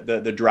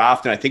the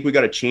draft, and I think we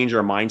got to change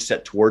our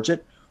mindset towards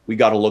it. We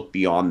got to look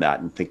beyond that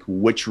and think,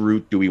 which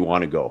route do we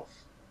want to go?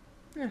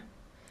 Yeah,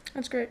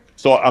 that's great.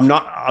 So I'm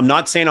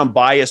not saying I'm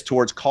biased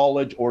towards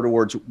college or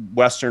towards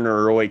Western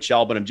or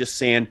OHL, but I'm just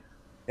saying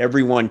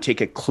everyone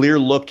take a clear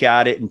look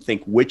at it and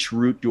think, which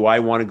route do I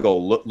want to go?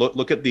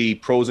 Look at the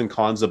pros and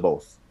cons of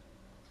both.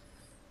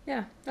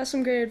 Yeah, that's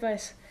some great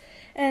advice.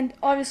 And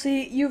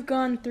obviously, you've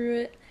gone through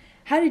it.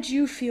 How did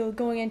you feel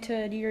going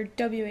into your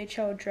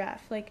WHL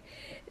draft? Like,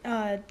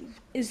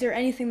 is there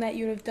anything that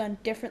you would have done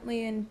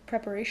differently in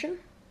preparation?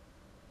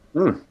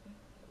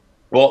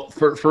 Well,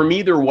 for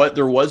me, there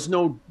was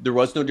no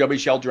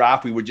WHL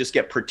draft. We would just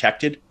get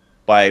protected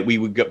we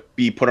would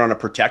be put on a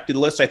protected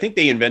list. I think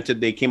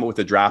they came up with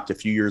a draft a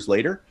few years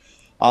later.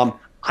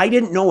 I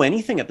didn't know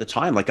anything at the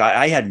time. Like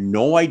I had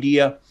no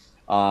idea.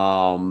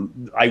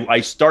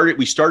 We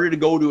started to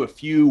go to a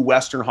few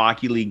Western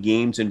Hockey League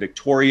games in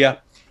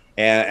Victoria,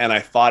 and I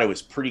thought it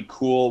was pretty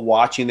cool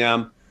watching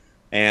them.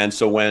 And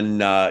so when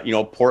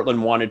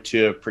Portland wanted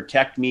to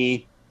protect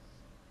me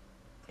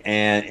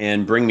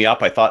and bring me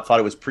up, I thought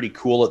it was pretty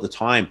cool at the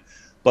time.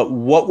 But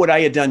what would I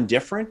have done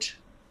different?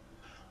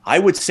 I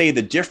would say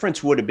the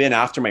difference would have been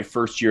after my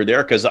first year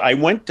there, because I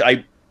went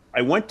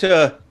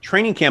to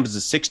training camp as a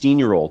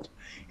 16-year-old,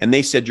 and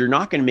they said, you're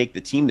not going to make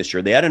the team this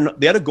year. They had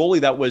a goalie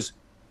that was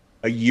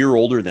a year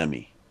older than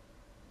me.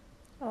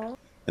 Oh.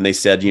 And they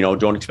said,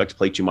 don't expect to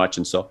play too much.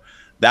 And so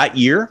that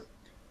year,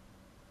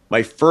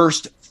 my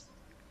first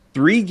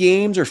 3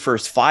 games or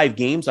first 5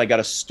 games, I got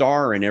a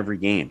star in every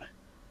game.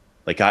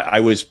 Like I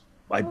really?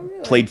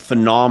 Played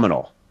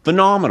phenomenal.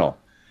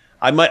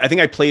 I think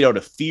I played out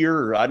of fear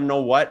or I don't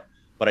know what,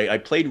 but I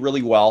played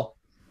really well.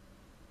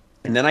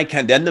 And then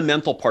the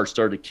mental part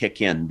started to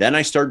kick in. Then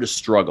I started to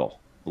struggle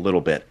a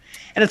little bit.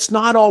 And it's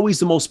not always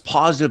the most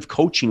positive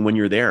coaching when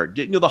you're there.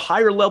 The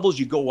higher levels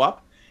you go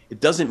up, it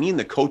doesn't mean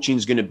the coaching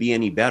is going to be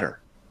any better,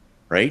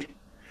 right?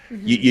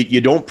 Mm-hmm. You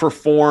don't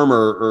perform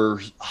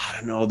or I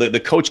don't know, the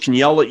coach can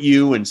yell at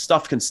you and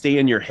stuff can stay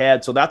in your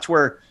head. So that's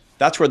where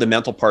the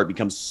mental part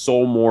becomes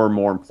so more and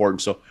more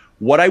important. So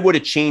what I would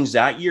have changed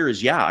that year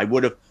is, I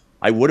would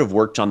have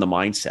worked on the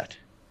mindset.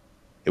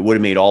 It would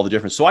have made all the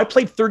difference. So I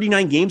played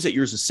 39 games that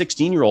year as a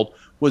 16-year-old,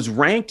 was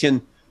ranked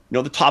in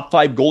the top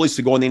 5 goalies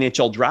to go in the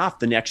NHL draft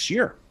the next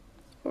year.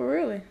 Oh,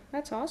 really?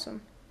 That's awesome.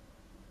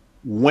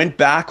 Went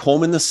back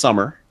home in the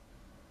summer,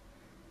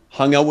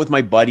 hung out with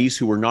my buddies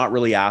who were not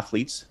really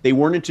athletes. They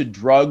weren't into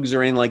drugs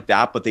or anything like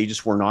that, but they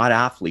just were not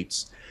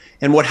athletes.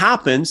 And what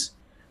happens,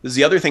 this is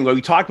the other thing,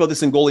 we talked about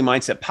this in goalie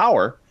mindset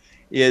power,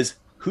 is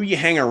who you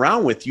hang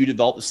around with, you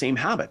develop the same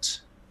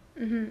habits.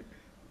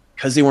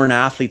 Because they weren't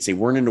athletes, they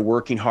weren't into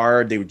working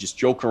hard, they would just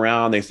joke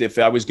around. If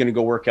I was going to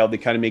go work out, they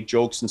kind of make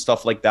jokes and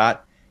stuff like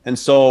that. And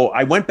so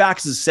I went back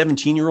as a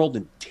 17-year-old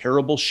in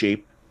terrible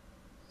shape.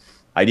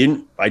 I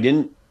didn't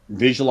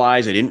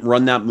visualize, I didn't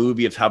run that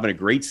movie of having a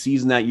great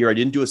season that year. I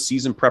didn't do a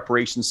season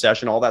preparation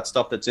session, all that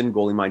stuff that's in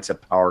goalie mindset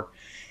power.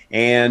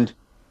 And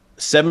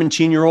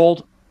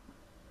 17-year-old,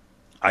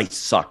 I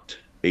sucked,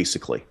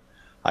 basically.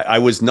 I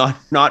was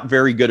not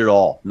very good at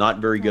all, not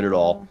very good at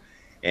all.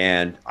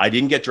 And I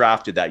didn't get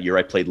drafted that year.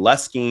 I played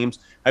less games.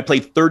 I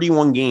played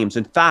 31 games.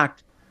 In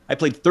fact, I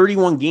played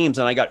 31 games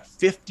and I got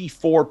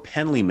 54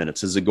 penalty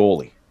minutes as a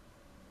goalie.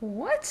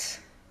 What?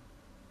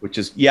 Which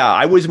is, yeah,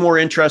 I was more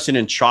interested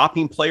in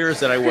chopping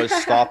players than I was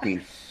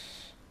stopping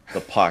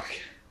the puck.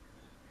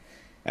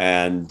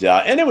 And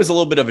it was a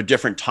little bit of a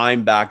different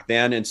time back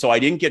then. And so I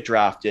didn't get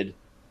drafted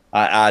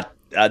at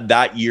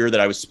that year that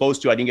I was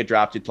supposed to. I didn't get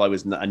drafted till I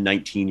was a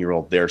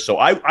 19-year-old there. So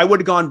I would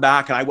have gone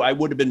back and I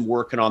would have been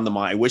working on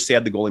I wish they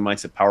had the goalie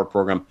mindset power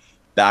program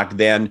back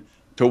then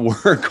to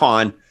work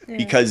on,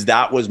 because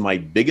that was my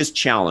biggest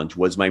challenge,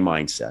 was my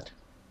mindset.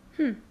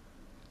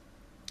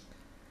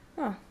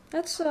 Oh,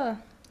 that's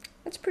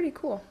pretty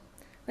cool.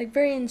 Like,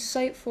 very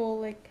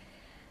insightful, like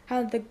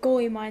how the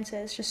goalie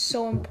mindset is just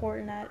so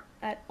important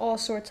at all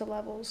sorts of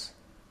levels.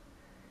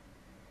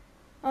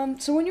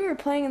 So when you were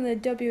playing in the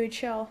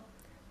WHL,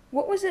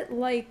 what was it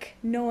like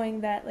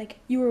knowing that, like,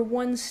 you were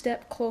one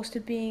step close to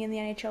being in the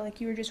NHL? Like,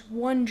 you were just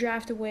one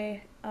draft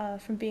away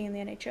from being in the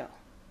NHL?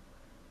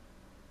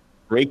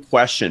 Great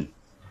question.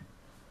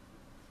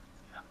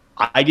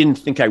 I didn't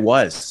think I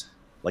was.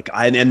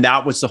 And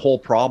that was the whole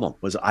problem,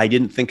 was I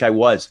didn't think I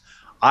was.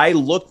 I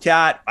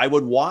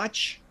would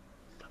watch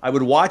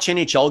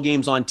NHL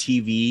games on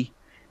TV,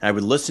 and I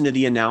would listen to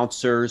the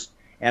announcers,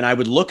 and I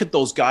would look at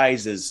those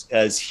guys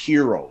as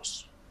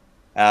heroes,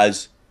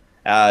 as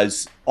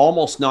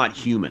almost not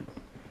human.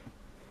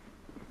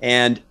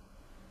 And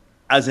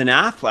as an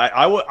athlete,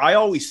 I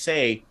always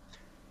say,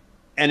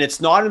 and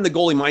it's not in the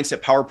goalie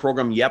mindset power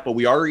program yet, but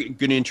we are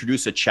going to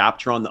introduce a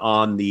chapter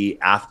on the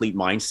athlete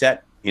mindset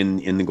in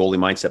the goalie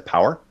mindset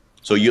power.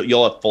 So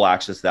you'll have full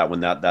access to that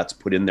when that's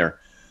put in there.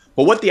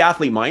 But what the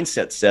athlete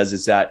mindset says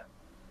is that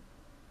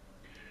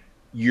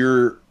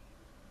you're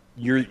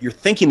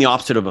thinking the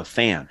opposite of a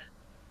fan,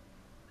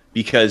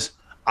 because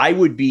I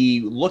would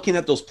be looking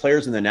at those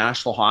players in the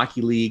National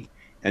Hockey League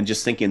and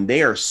just thinking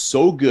they are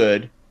so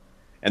good.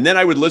 And then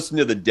I would listen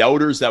to the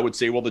doubters that would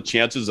say, well, the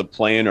chances of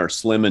playing are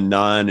slim and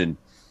none.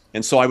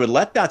 And so I would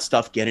let that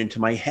stuff get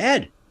into my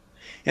head.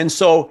 And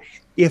so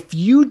if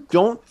you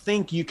don't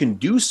think you can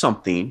do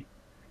something,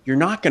 you're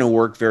not going to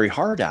work very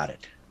hard at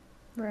it.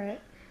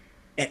 Right.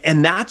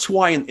 And that's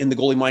why in the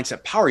goalie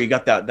mindset power, you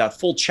got that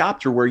full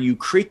chapter where you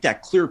create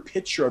that clear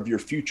picture of your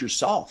future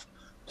self,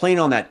 playing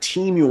on that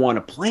team you want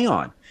to play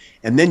on.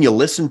 And then you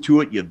listen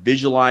to it, you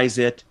visualize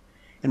it.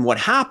 And what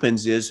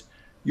happens is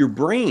your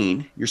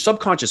brain, your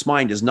subconscious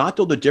mind, does not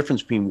know the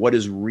difference between what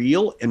is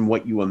real and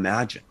what you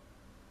imagine.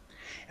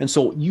 And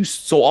so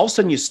all of a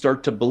sudden you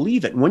start to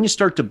believe it. And when you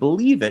start to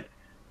believe it,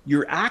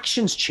 your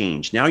actions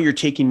change. Now you're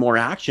taking more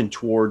action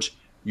towards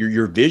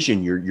your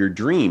vision, your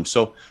dream.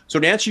 So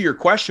to answer your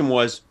question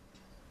was,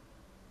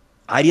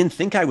 I didn't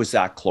think I was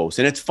that close.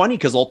 And it's funny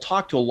because I'll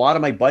talk to a lot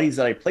of my buddies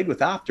that I played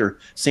with after,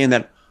 saying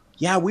that,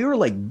 yeah, we were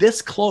like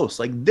this close,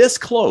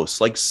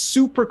 like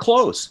super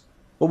close.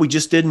 But we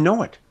just didn't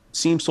know it. It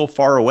seemed so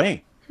far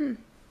away. Oh,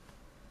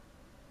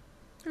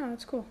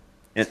 that's cool.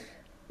 And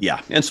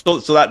yeah. And so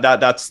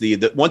that's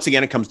the once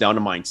again, it comes down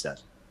to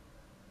mindset.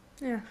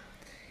 Yeah.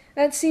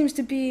 That seems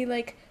to be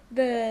like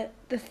the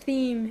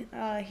theme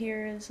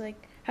here is like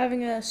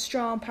having a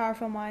strong,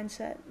 powerful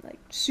mindset, like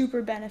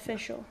super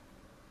beneficial.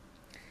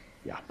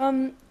 Yeah.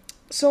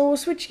 So we'll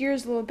switch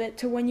gears a little bit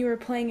to when you were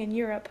playing in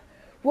Europe.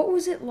 What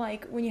was it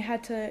like when you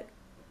had to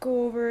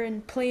go over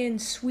and play in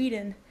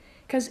Sweden?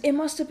 Because it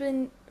must have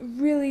been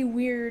really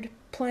weird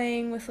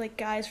playing with like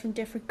guys from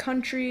different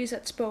countries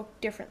that spoke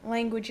different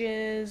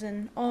languages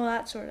and all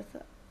that sort of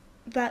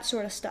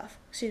stuff.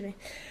 Excuse me.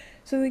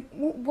 So like,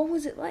 what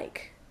was it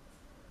like?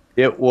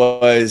 I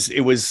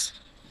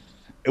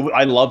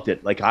loved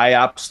it. Like, I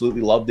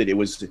absolutely loved it. It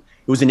was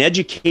an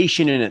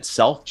education in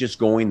itself, just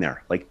going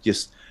there,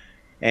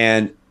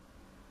 and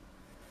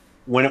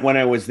when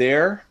I was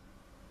there,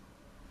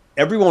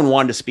 everyone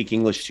wanted to speak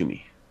English to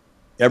me.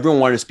 Everyone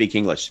wanted to speak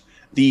English.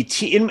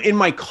 In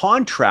my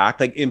contract,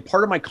 like in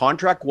part of my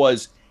contract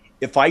was,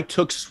 if I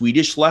took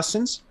Swedish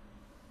lessons,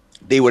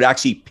 they would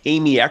actually pay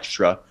me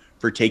extra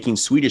for taking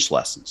Swedish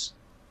lessons.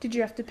 Did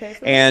you have to pay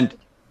for that?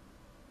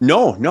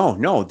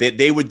 No.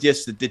 They would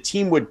just, the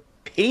team would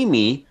pay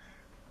me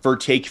for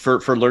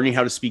learning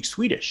how to speak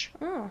Swedish.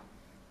 Oh,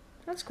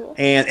 that's cool.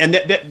 And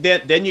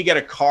then you get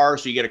a car,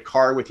 so you get a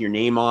car with your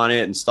name on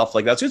it and stuff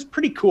like that. So it's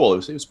pretty cool.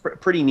 It was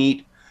pretty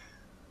neat.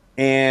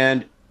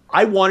 And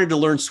I wanted to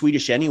learn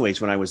Swedish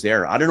anyways when I was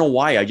there. I don't know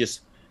why.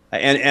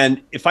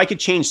 And if I could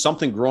change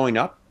something growing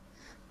up,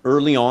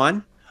 early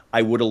on,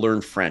 I would have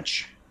learned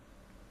French.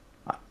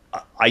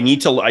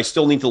 I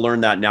still need to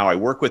learn that now. I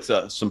work with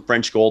some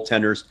French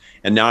goaltenders,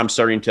 and now I'm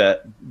starting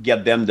to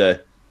get them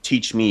to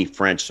teach me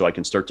French so I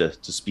can start to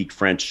speak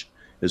French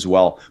as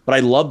well. But I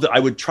love that I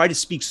would try to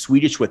speak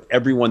Swedish with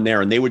everyone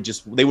there, and they would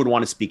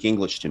want to speak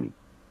English to me,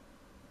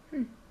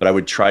 but I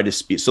would try to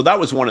speak. So that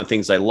was one of the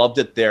things I loved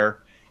it there.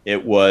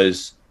 It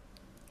was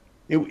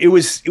it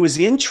was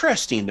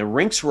interesting. The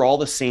rinks were all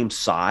the same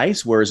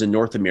size, whereas in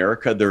North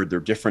America they're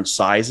different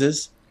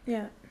sizes,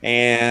 Yeah.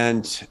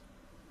 and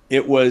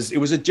it was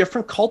a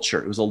different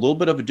culture. It was a little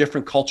bit of a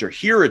different culture.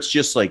 Here it's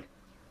just like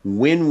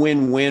win,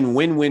 win, win,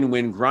 win, win,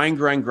 win, grind,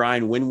 grind,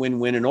 grind, win, win,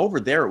 win. And over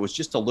there it was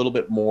just a little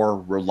bit more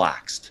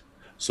relaxed,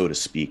 so to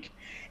speak.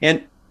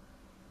 And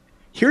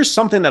here's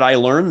something that I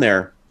learned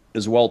there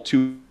as well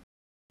too.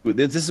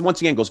 This is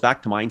once again goes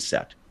back to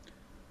mindset.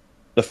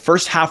 The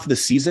first half of the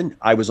season,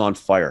 I was on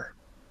fire.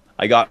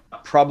 I got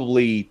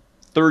probably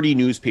 30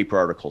 newspaper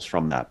articles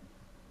from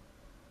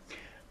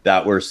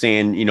that were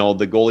saying,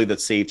 the goalie that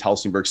saved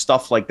Helsingborg,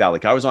 stuff like that.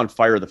 Like I was on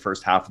fire the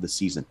first half of the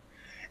season.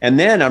 And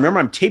then I remember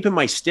I'm taping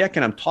my stick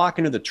and I'm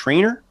talking to the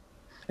trainer,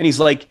 and he's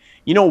like,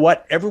 you know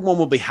what? Everyone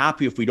will be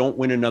happy if we don't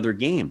win another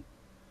game.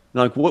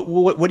 And I'm like,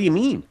 what do you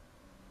mean?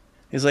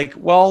 He's like,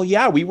 well,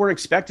 yeah, we weren't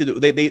expected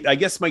to. I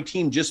guess my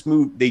team just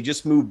moved. They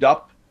just moved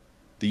up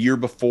the year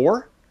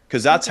before,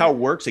 because that's how it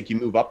works. Like you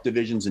move up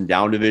divisions and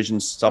down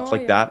divisions, stuff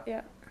like that.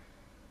 Yeah.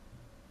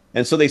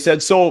 And so they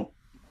said,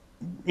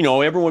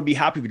 everyone would be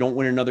happy if we don't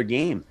win another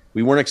game.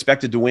 We weren't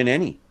expected to win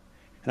any.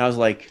 And I was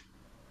like,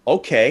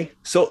 okay.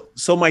 So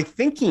my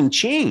thinking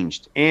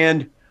changed,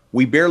 and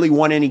we barely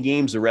won any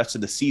games the rest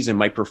of the season.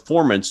 My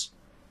performance,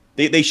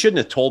 they shouldn't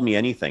have told me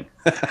anything,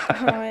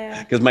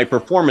 because my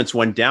performance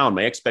went down.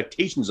 My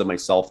expectations of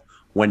myself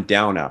went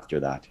down after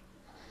that.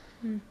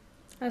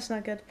 That's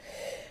not good.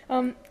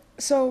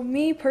 So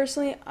me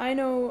personally, I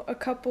know a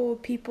couple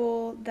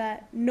people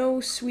that know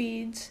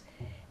Swedes,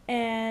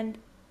 and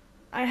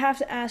I have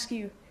to ask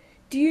you,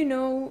 do you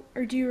know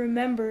or do you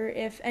remember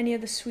if any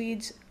of the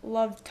Swedes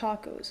loved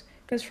tacos?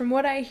 Because from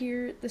what I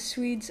hear, the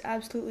Swedes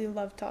absolutely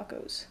love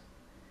tacos.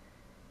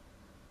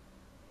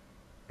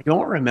 I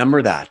don't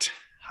remember that.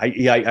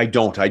 I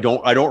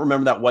don't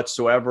remember that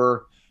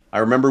whatsoever. I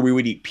remember we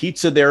would eat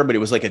pizza there, but it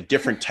was like a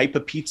different type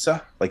of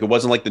pizza. Like it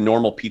wasn't like the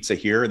normal pizza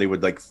here. They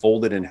would like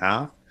fold it in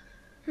half.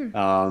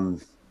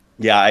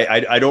 Yeah,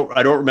 I don't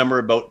remember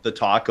about the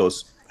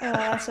tacos. Oh,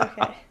 that's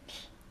okay.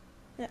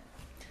 Yeah.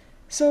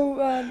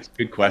 So,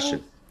 Good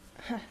question.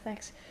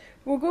 thanks.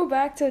 We'll go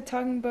back to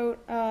talking about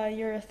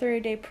your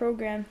 30-day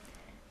program.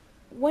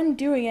 When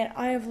doing it,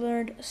 I have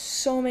learned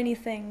so many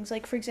things.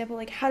 Like, for example,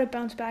 like how to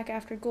bounce back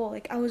after goal.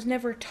 Like, I was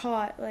never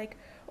taught, like,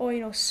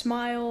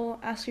 smile,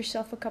 ask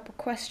yourself a couple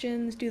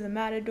questions, do the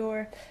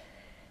matador.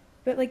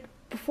 But, like,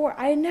 before,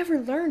 I had never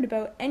learned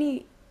about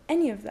any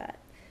of that.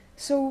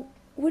 So,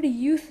 what do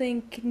you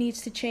think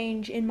needs to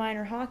change in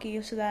minor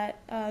hockey so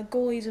that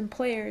goalies and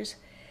players,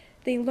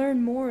 they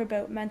learn more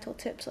about mental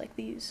tips like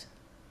these?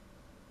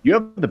 You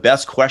have the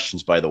best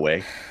questions, by the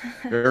way.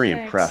 Very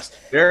Thanks. impressed.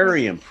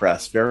 Very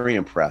impressed. Very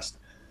impressed.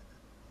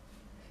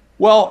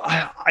 Well,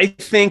 I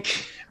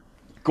think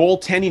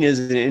goaltending is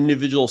an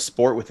individual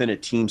sport within a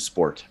team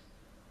sport.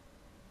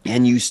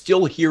 And you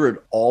still hear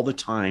it all the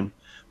time.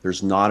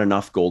 There's not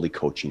enough goalie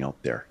coaching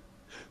out there.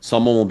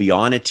 Someone will be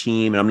on a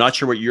team, and I'm not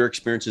sure what your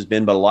experience has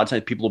been, but a lot of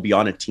times people will be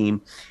on a team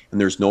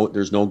and there's no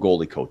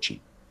goalie coaching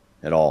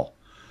at all.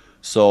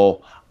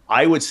 So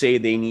I would say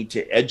they need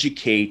to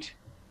educate,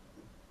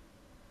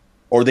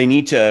 or they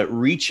need to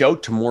reach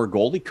out to more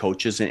goalie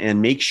coaches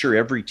and make sure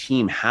every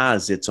team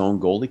has its own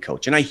goalie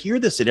coach. And I hear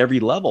this at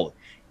every level.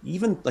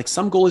 Even like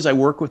some goalies I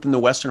work with in the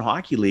Western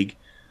Hockey League,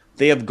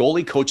 they have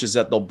goalie coaches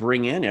that they'll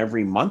bring in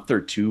every month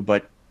or two,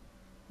 but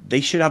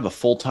they should have a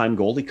full-time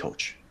goalie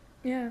coach.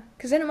 Yeah,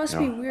 because then it must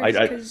be weird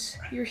because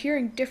you're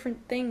hearing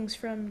different things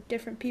from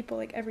different people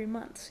like every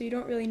month, so you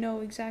don't really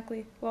know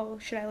exactly, well,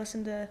 should I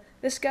listen to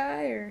this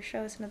guy or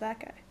should I listen to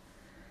that guy?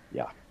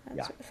 Yeah,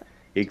 That sort of thing.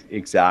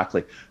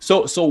 Exactly.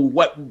 So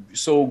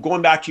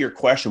going back to your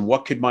question,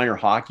 what could minor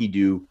hockey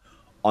do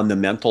on the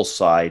mental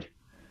side?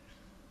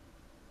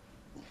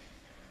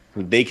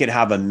 They could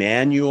have a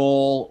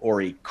manual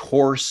or a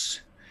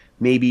course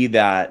maybe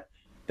that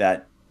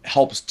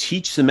helps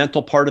teach the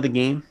mental part of the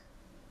game.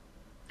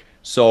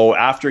 So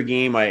after a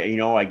game,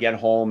 I get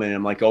home and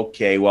I'm like,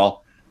 okay,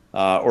 well,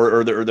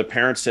 or the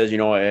parent says,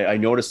 I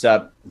noticed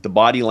that the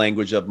body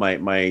language of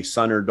my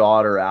son or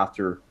daughter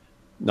after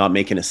not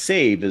making a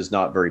save is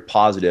not very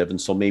positive,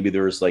 and so maybe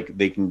there's like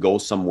they can go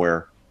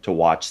somewhere to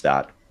watch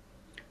that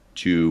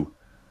to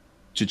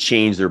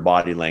change their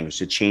body language,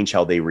 to change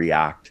how they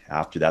react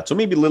after that. So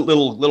maybe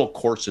little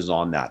courses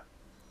on that.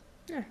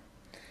 Yeah.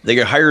 They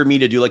could hire me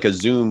to do like a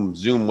Zoom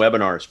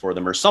webinars for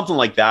them or something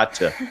like that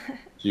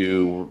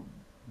to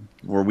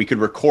where we could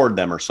record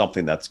them or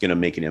something that's going to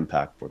make an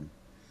impact for them.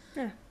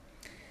 Yeah.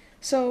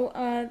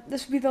 So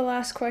this will be the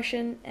last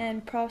question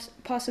and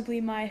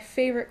possibly my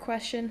favorite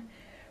question.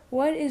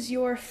 What is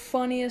your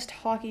funniest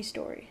hockey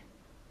story?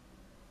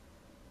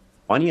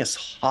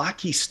 funniest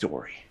hockey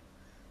story.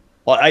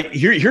 Well,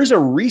 here's a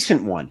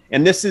recent one,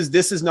 and this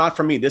is not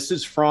from me. This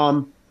is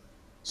from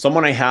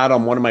someone I had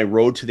on one of my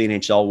Road to the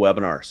NHL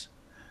webinars,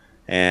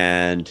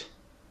 and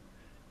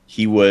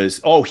he was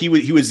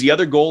the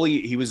other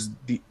goalie. He was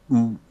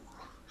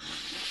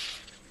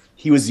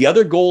the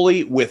other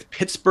goalie with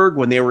Pittsburgh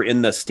when they were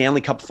in the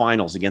Stanley Cup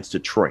Finals against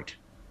Detroit,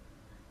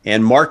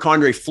 and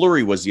Marc-Andre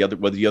Fleury was the other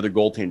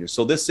goaltender.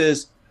 So this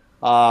is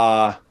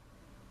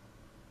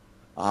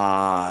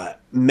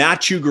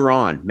Mathieu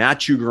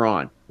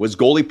Garon was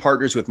goalie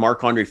partners with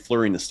Marc-Andre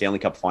Fleury in the Stanley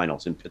Cup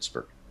Finals in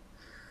Pittsburgh.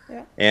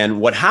 Yeah.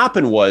 And what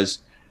happened was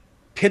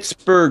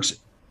Pittsburgh's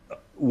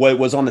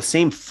was on the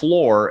same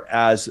floor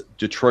as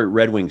Detroit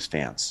Red Wings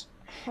fans.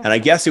 And I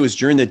guess it was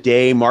during the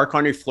day.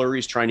 Marc-Andre Fleury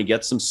is trying to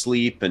get some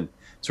sleep, and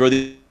so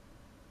the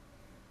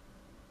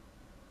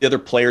other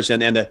players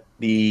and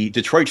the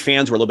Detroit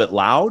fans were a little bit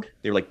loud.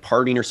 They were like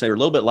partying or something. They were a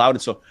little bit loud.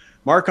 And so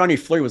Marc-Andre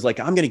Fleury was like,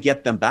 I'm going to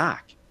get them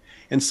back.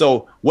 And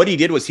so what he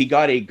did was he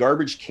got a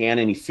garbage can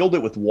and he filled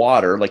it with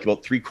water, like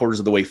about 3/4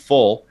 of the way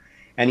full.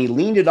 And he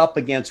leaned it up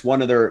against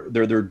one of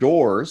their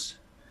doors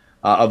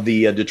of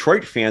the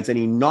Detroit fans. And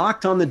he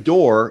knocked on the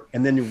door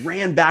and then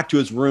ran back to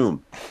his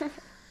room.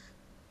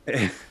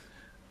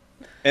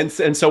 And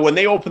so when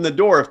they open the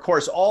door, of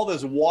course, all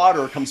this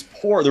water comes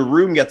pour. The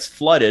room gets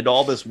flooded,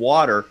 all this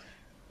water.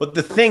 But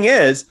the thing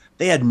is,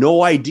 they had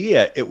no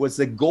idea it was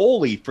the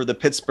goalie for the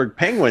Pittsburgh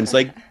Penguins,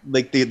 like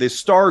the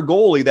star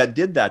goalie that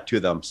did that to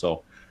them.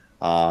 So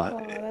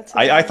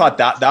I thought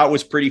that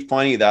was pretty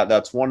funny.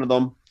 That's one of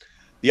them.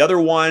 The other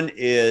one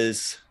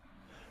is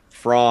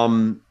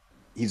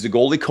he's a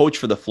goalie coach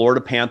for the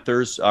Florida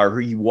Panthers.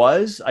 He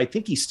was, I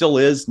think he still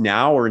is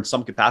now, or in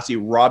some capacity,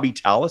 Robbie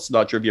Tallis.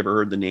 Not sure if you ever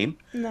heard the name.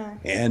 No.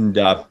 And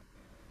I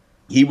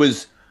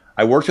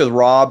worked with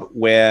Rob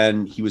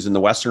when he was in the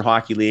Western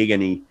Hockey League,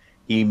 and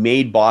he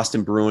made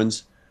Boston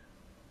Bruins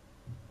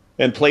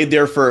and played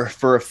there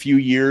for a few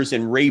years.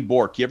 And Ray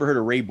Bourque, you ever heard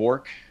of Ray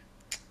Bourque?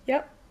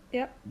 Yep.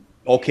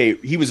 Okay,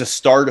 he was a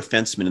star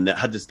defenseman and that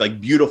had this like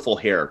beautiful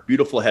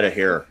head of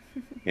hair,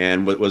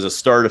 and was a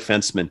star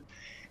defenseman.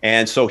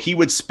 And so he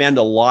would spend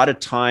a lot of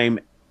time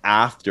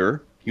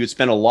after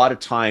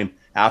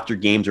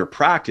games or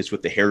practice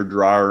with the hair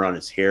dryer on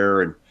his hair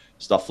and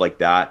stuff like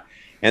that.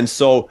 And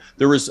so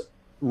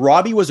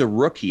Robbie was a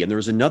rookie, and there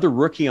was another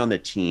rookie on the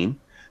team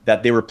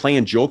that they were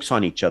playing jokes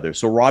on each other.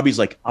 So Robbie's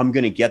like, I'm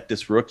going to get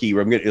this rookie, or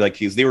I'm going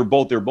to they were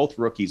both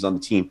rookies on the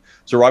team.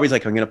 So Robbie's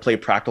like, I'm going to play a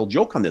practical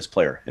joke on this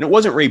player. And it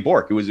wasn't Ray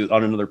Bourque. It was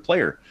on another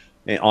player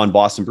on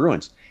Boston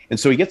Bruins. And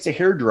so he gets the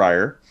hair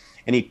dryer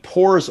and he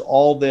pours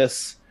all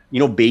this,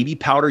 baby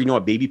powder. You know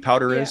what baby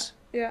powder is?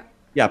 Yeah.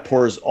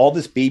 Pours all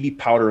this baby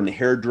powder in the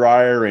hair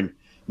dryer and,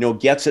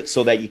 gets it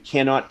so that you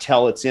cannot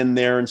tell it's in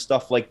there and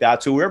stuff like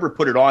that. So whoever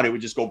put it on, it would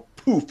just go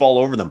poof all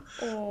over them.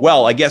 Oh.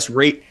 Well, I guess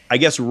Ray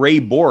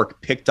Bourque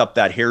picked up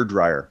that hair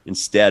dryer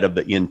instead of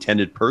the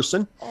intended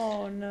person.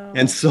 Oh no.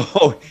 And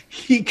so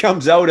he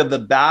comes out of the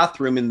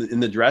bathroom in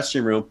the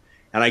dressing room,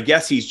 and I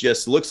guess he's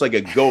just looks like a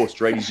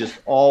ghost, right? He's just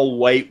all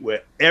white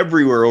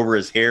everywhere over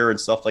his hair and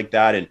stuff like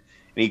that. And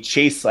I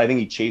think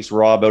he chased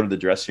Rob out of the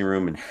dressing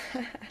room and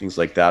things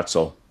like that.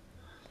 So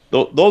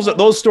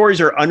those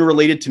stories are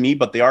unrelated to me,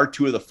 but they are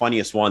two of the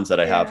funniest ones that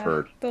I have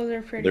heard. Those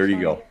are pretty There funny.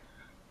 You go.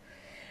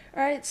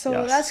 All right,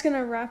 so that's going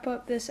to wrap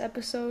up this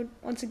episode.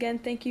 Once again,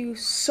 thank you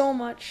so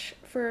much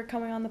for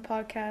coming on the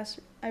podcast.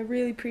 I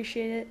really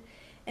appreciate it.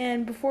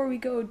 And before we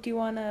go, do you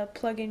want to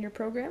plug in your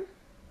program?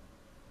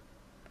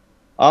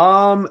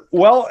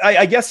 Well,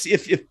 I guess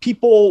if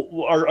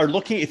people are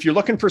looking, if you're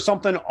looking for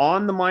something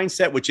on the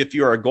mindset, which if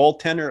you're a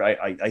goaltender,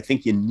 I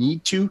think you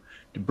need to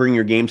bring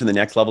your game to the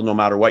next level, no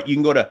matter what, you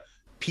can go to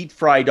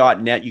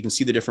PeteFry.net. You can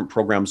see the different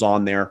programs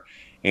on there.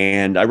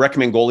 And I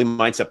recommend Goalie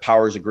Mindset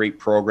Power is a great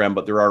program,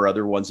 but there are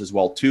other ones as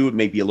well too. It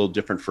may be a little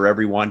different for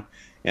everyone,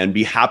 and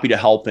be happy to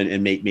help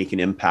and make an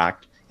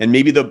impact. And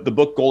maybe the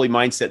book Goalie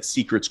Mindset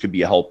Secrets could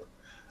be a help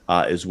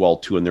as well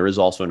too. And there is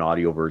also an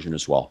audio version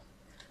as well.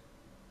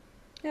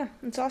 Yeah,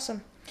 that's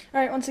awesome.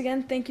 All right, once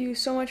again, thank you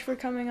so much for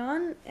coming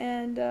on,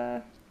 and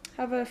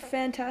have a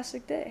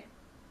fantastic day.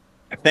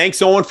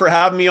 Thanks, Owen, for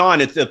having me on.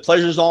 The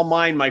pleasure's all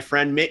mine, my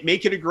friend.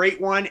 Make it a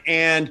great one,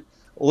 and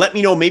let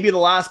me know maybe the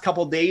last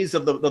couple of days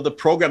of the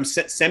program.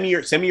 Send me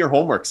your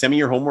homework. Send me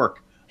your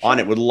homework on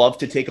it. Would love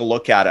to take a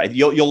look at it.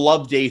 You'll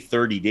love day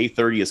 30. Day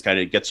 30 is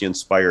gets you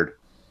inspired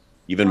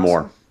even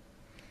more.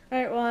 All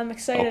right. Well, I'm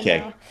excited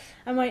now.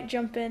 I might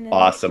jump in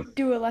and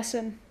do a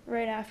lesson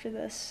right after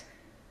this.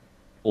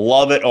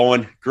 Love it,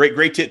 Owen.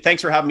 Great.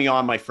 Thanks for having me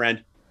on, my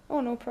friend.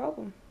 Oh, no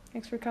problem.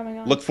 Thanks for coming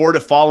on. Look forward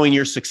to following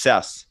your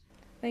success.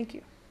 Thank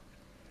you.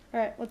 All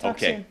right. We'll talk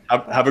soon.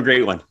 Have a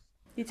great one.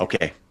 You too.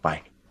 Okay.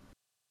 Bye.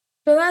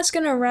 So that's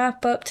going to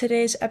wrap up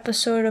today's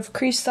episode of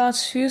Crease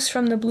Thoughts, Views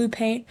from the Blue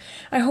Paint.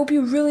 I hope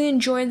you really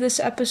enjoyed this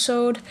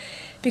episode,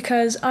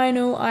 because I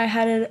know I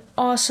had an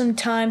awesome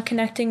time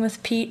connecting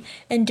with Pete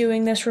and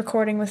doing this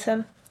recording with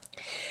him.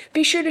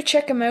 Be sure to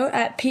check him out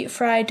at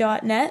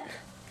PeteFry.net,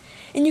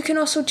 and you can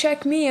also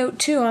check me out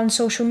too on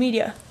social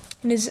media.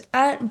 and is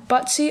at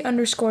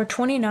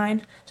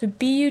butsy_29, so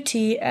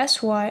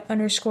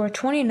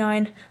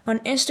BUTSY_29 on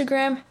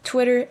Instagram,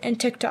 Twitter, and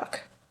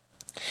TikTok.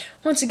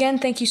 Once again,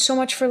 thank you so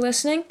much for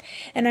listening,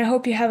 and I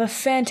hope you have a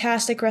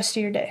fantastic rest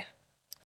of your day.